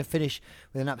 and I'm going to finish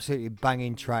with an absolutely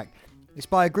banging track. It's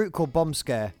by a group called Bomb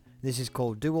Scare. This is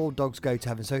called Do All Dogs Go to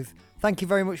Heaven. So thank you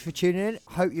very much for tuning in.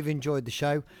 Hope you've enjoyed the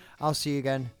show. I'll see you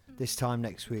again this time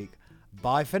next week.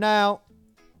 Bye for now.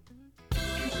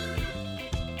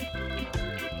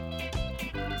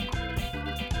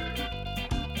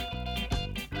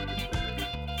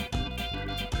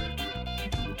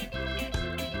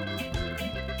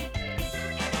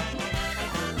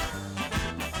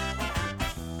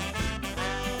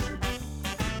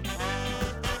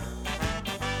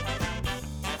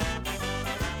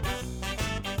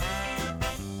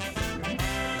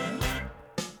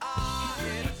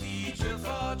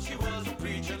 She was a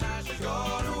preacher, now she's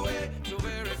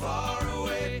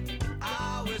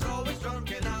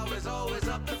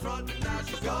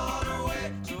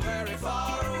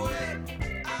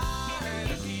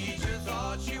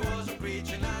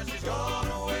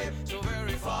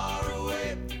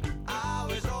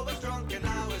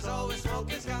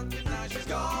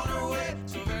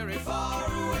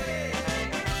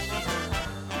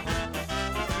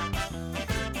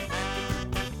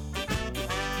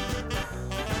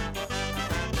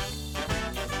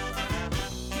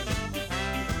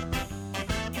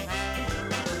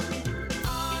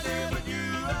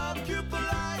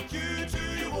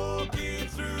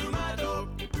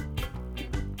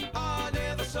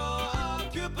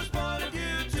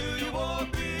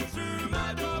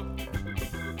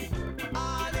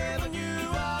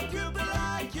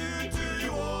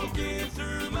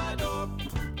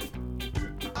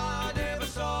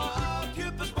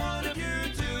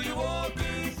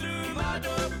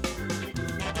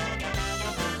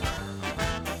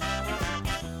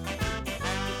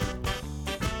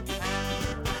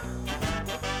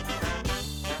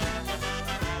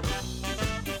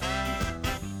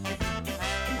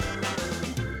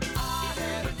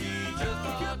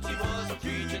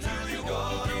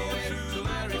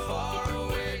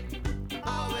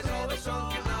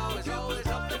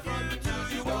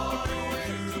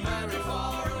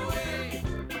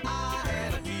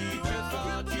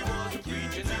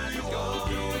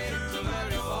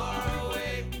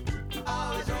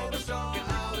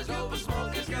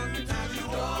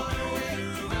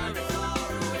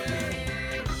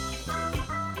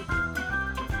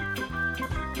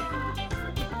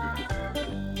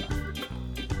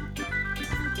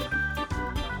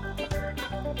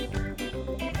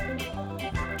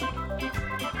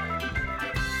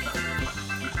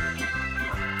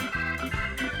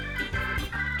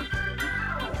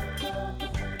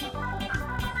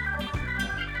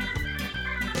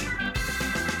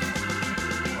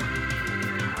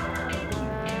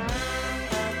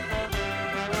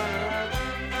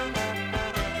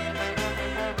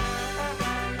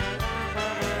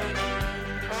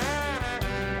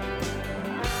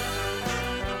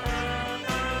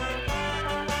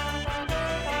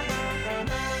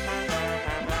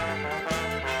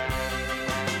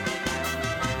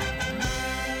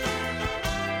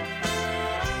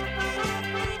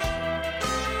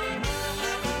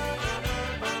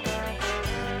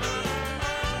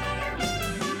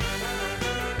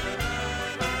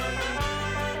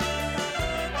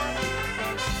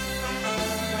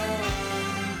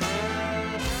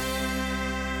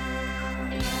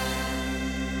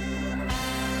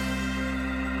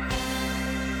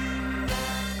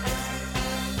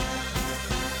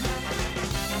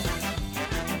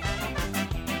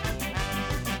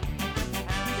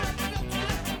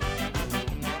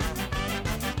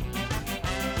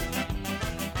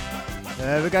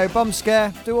There we go, Bomb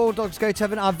Scare. Do All Dogs Go to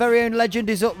Heaven? Our very own legend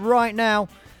is up right now.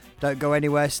 Don't go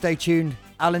anywhere. Stay tuned.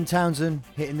 Alan Townsend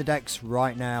hitting the decks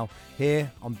right now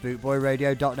here on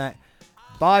bootboyradio.net.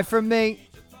 Bye from me.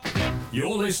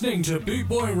 You're listening to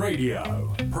Bootboy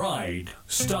Radio. Pride,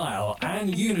 style,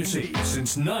 and unity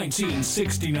since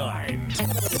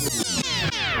 1969.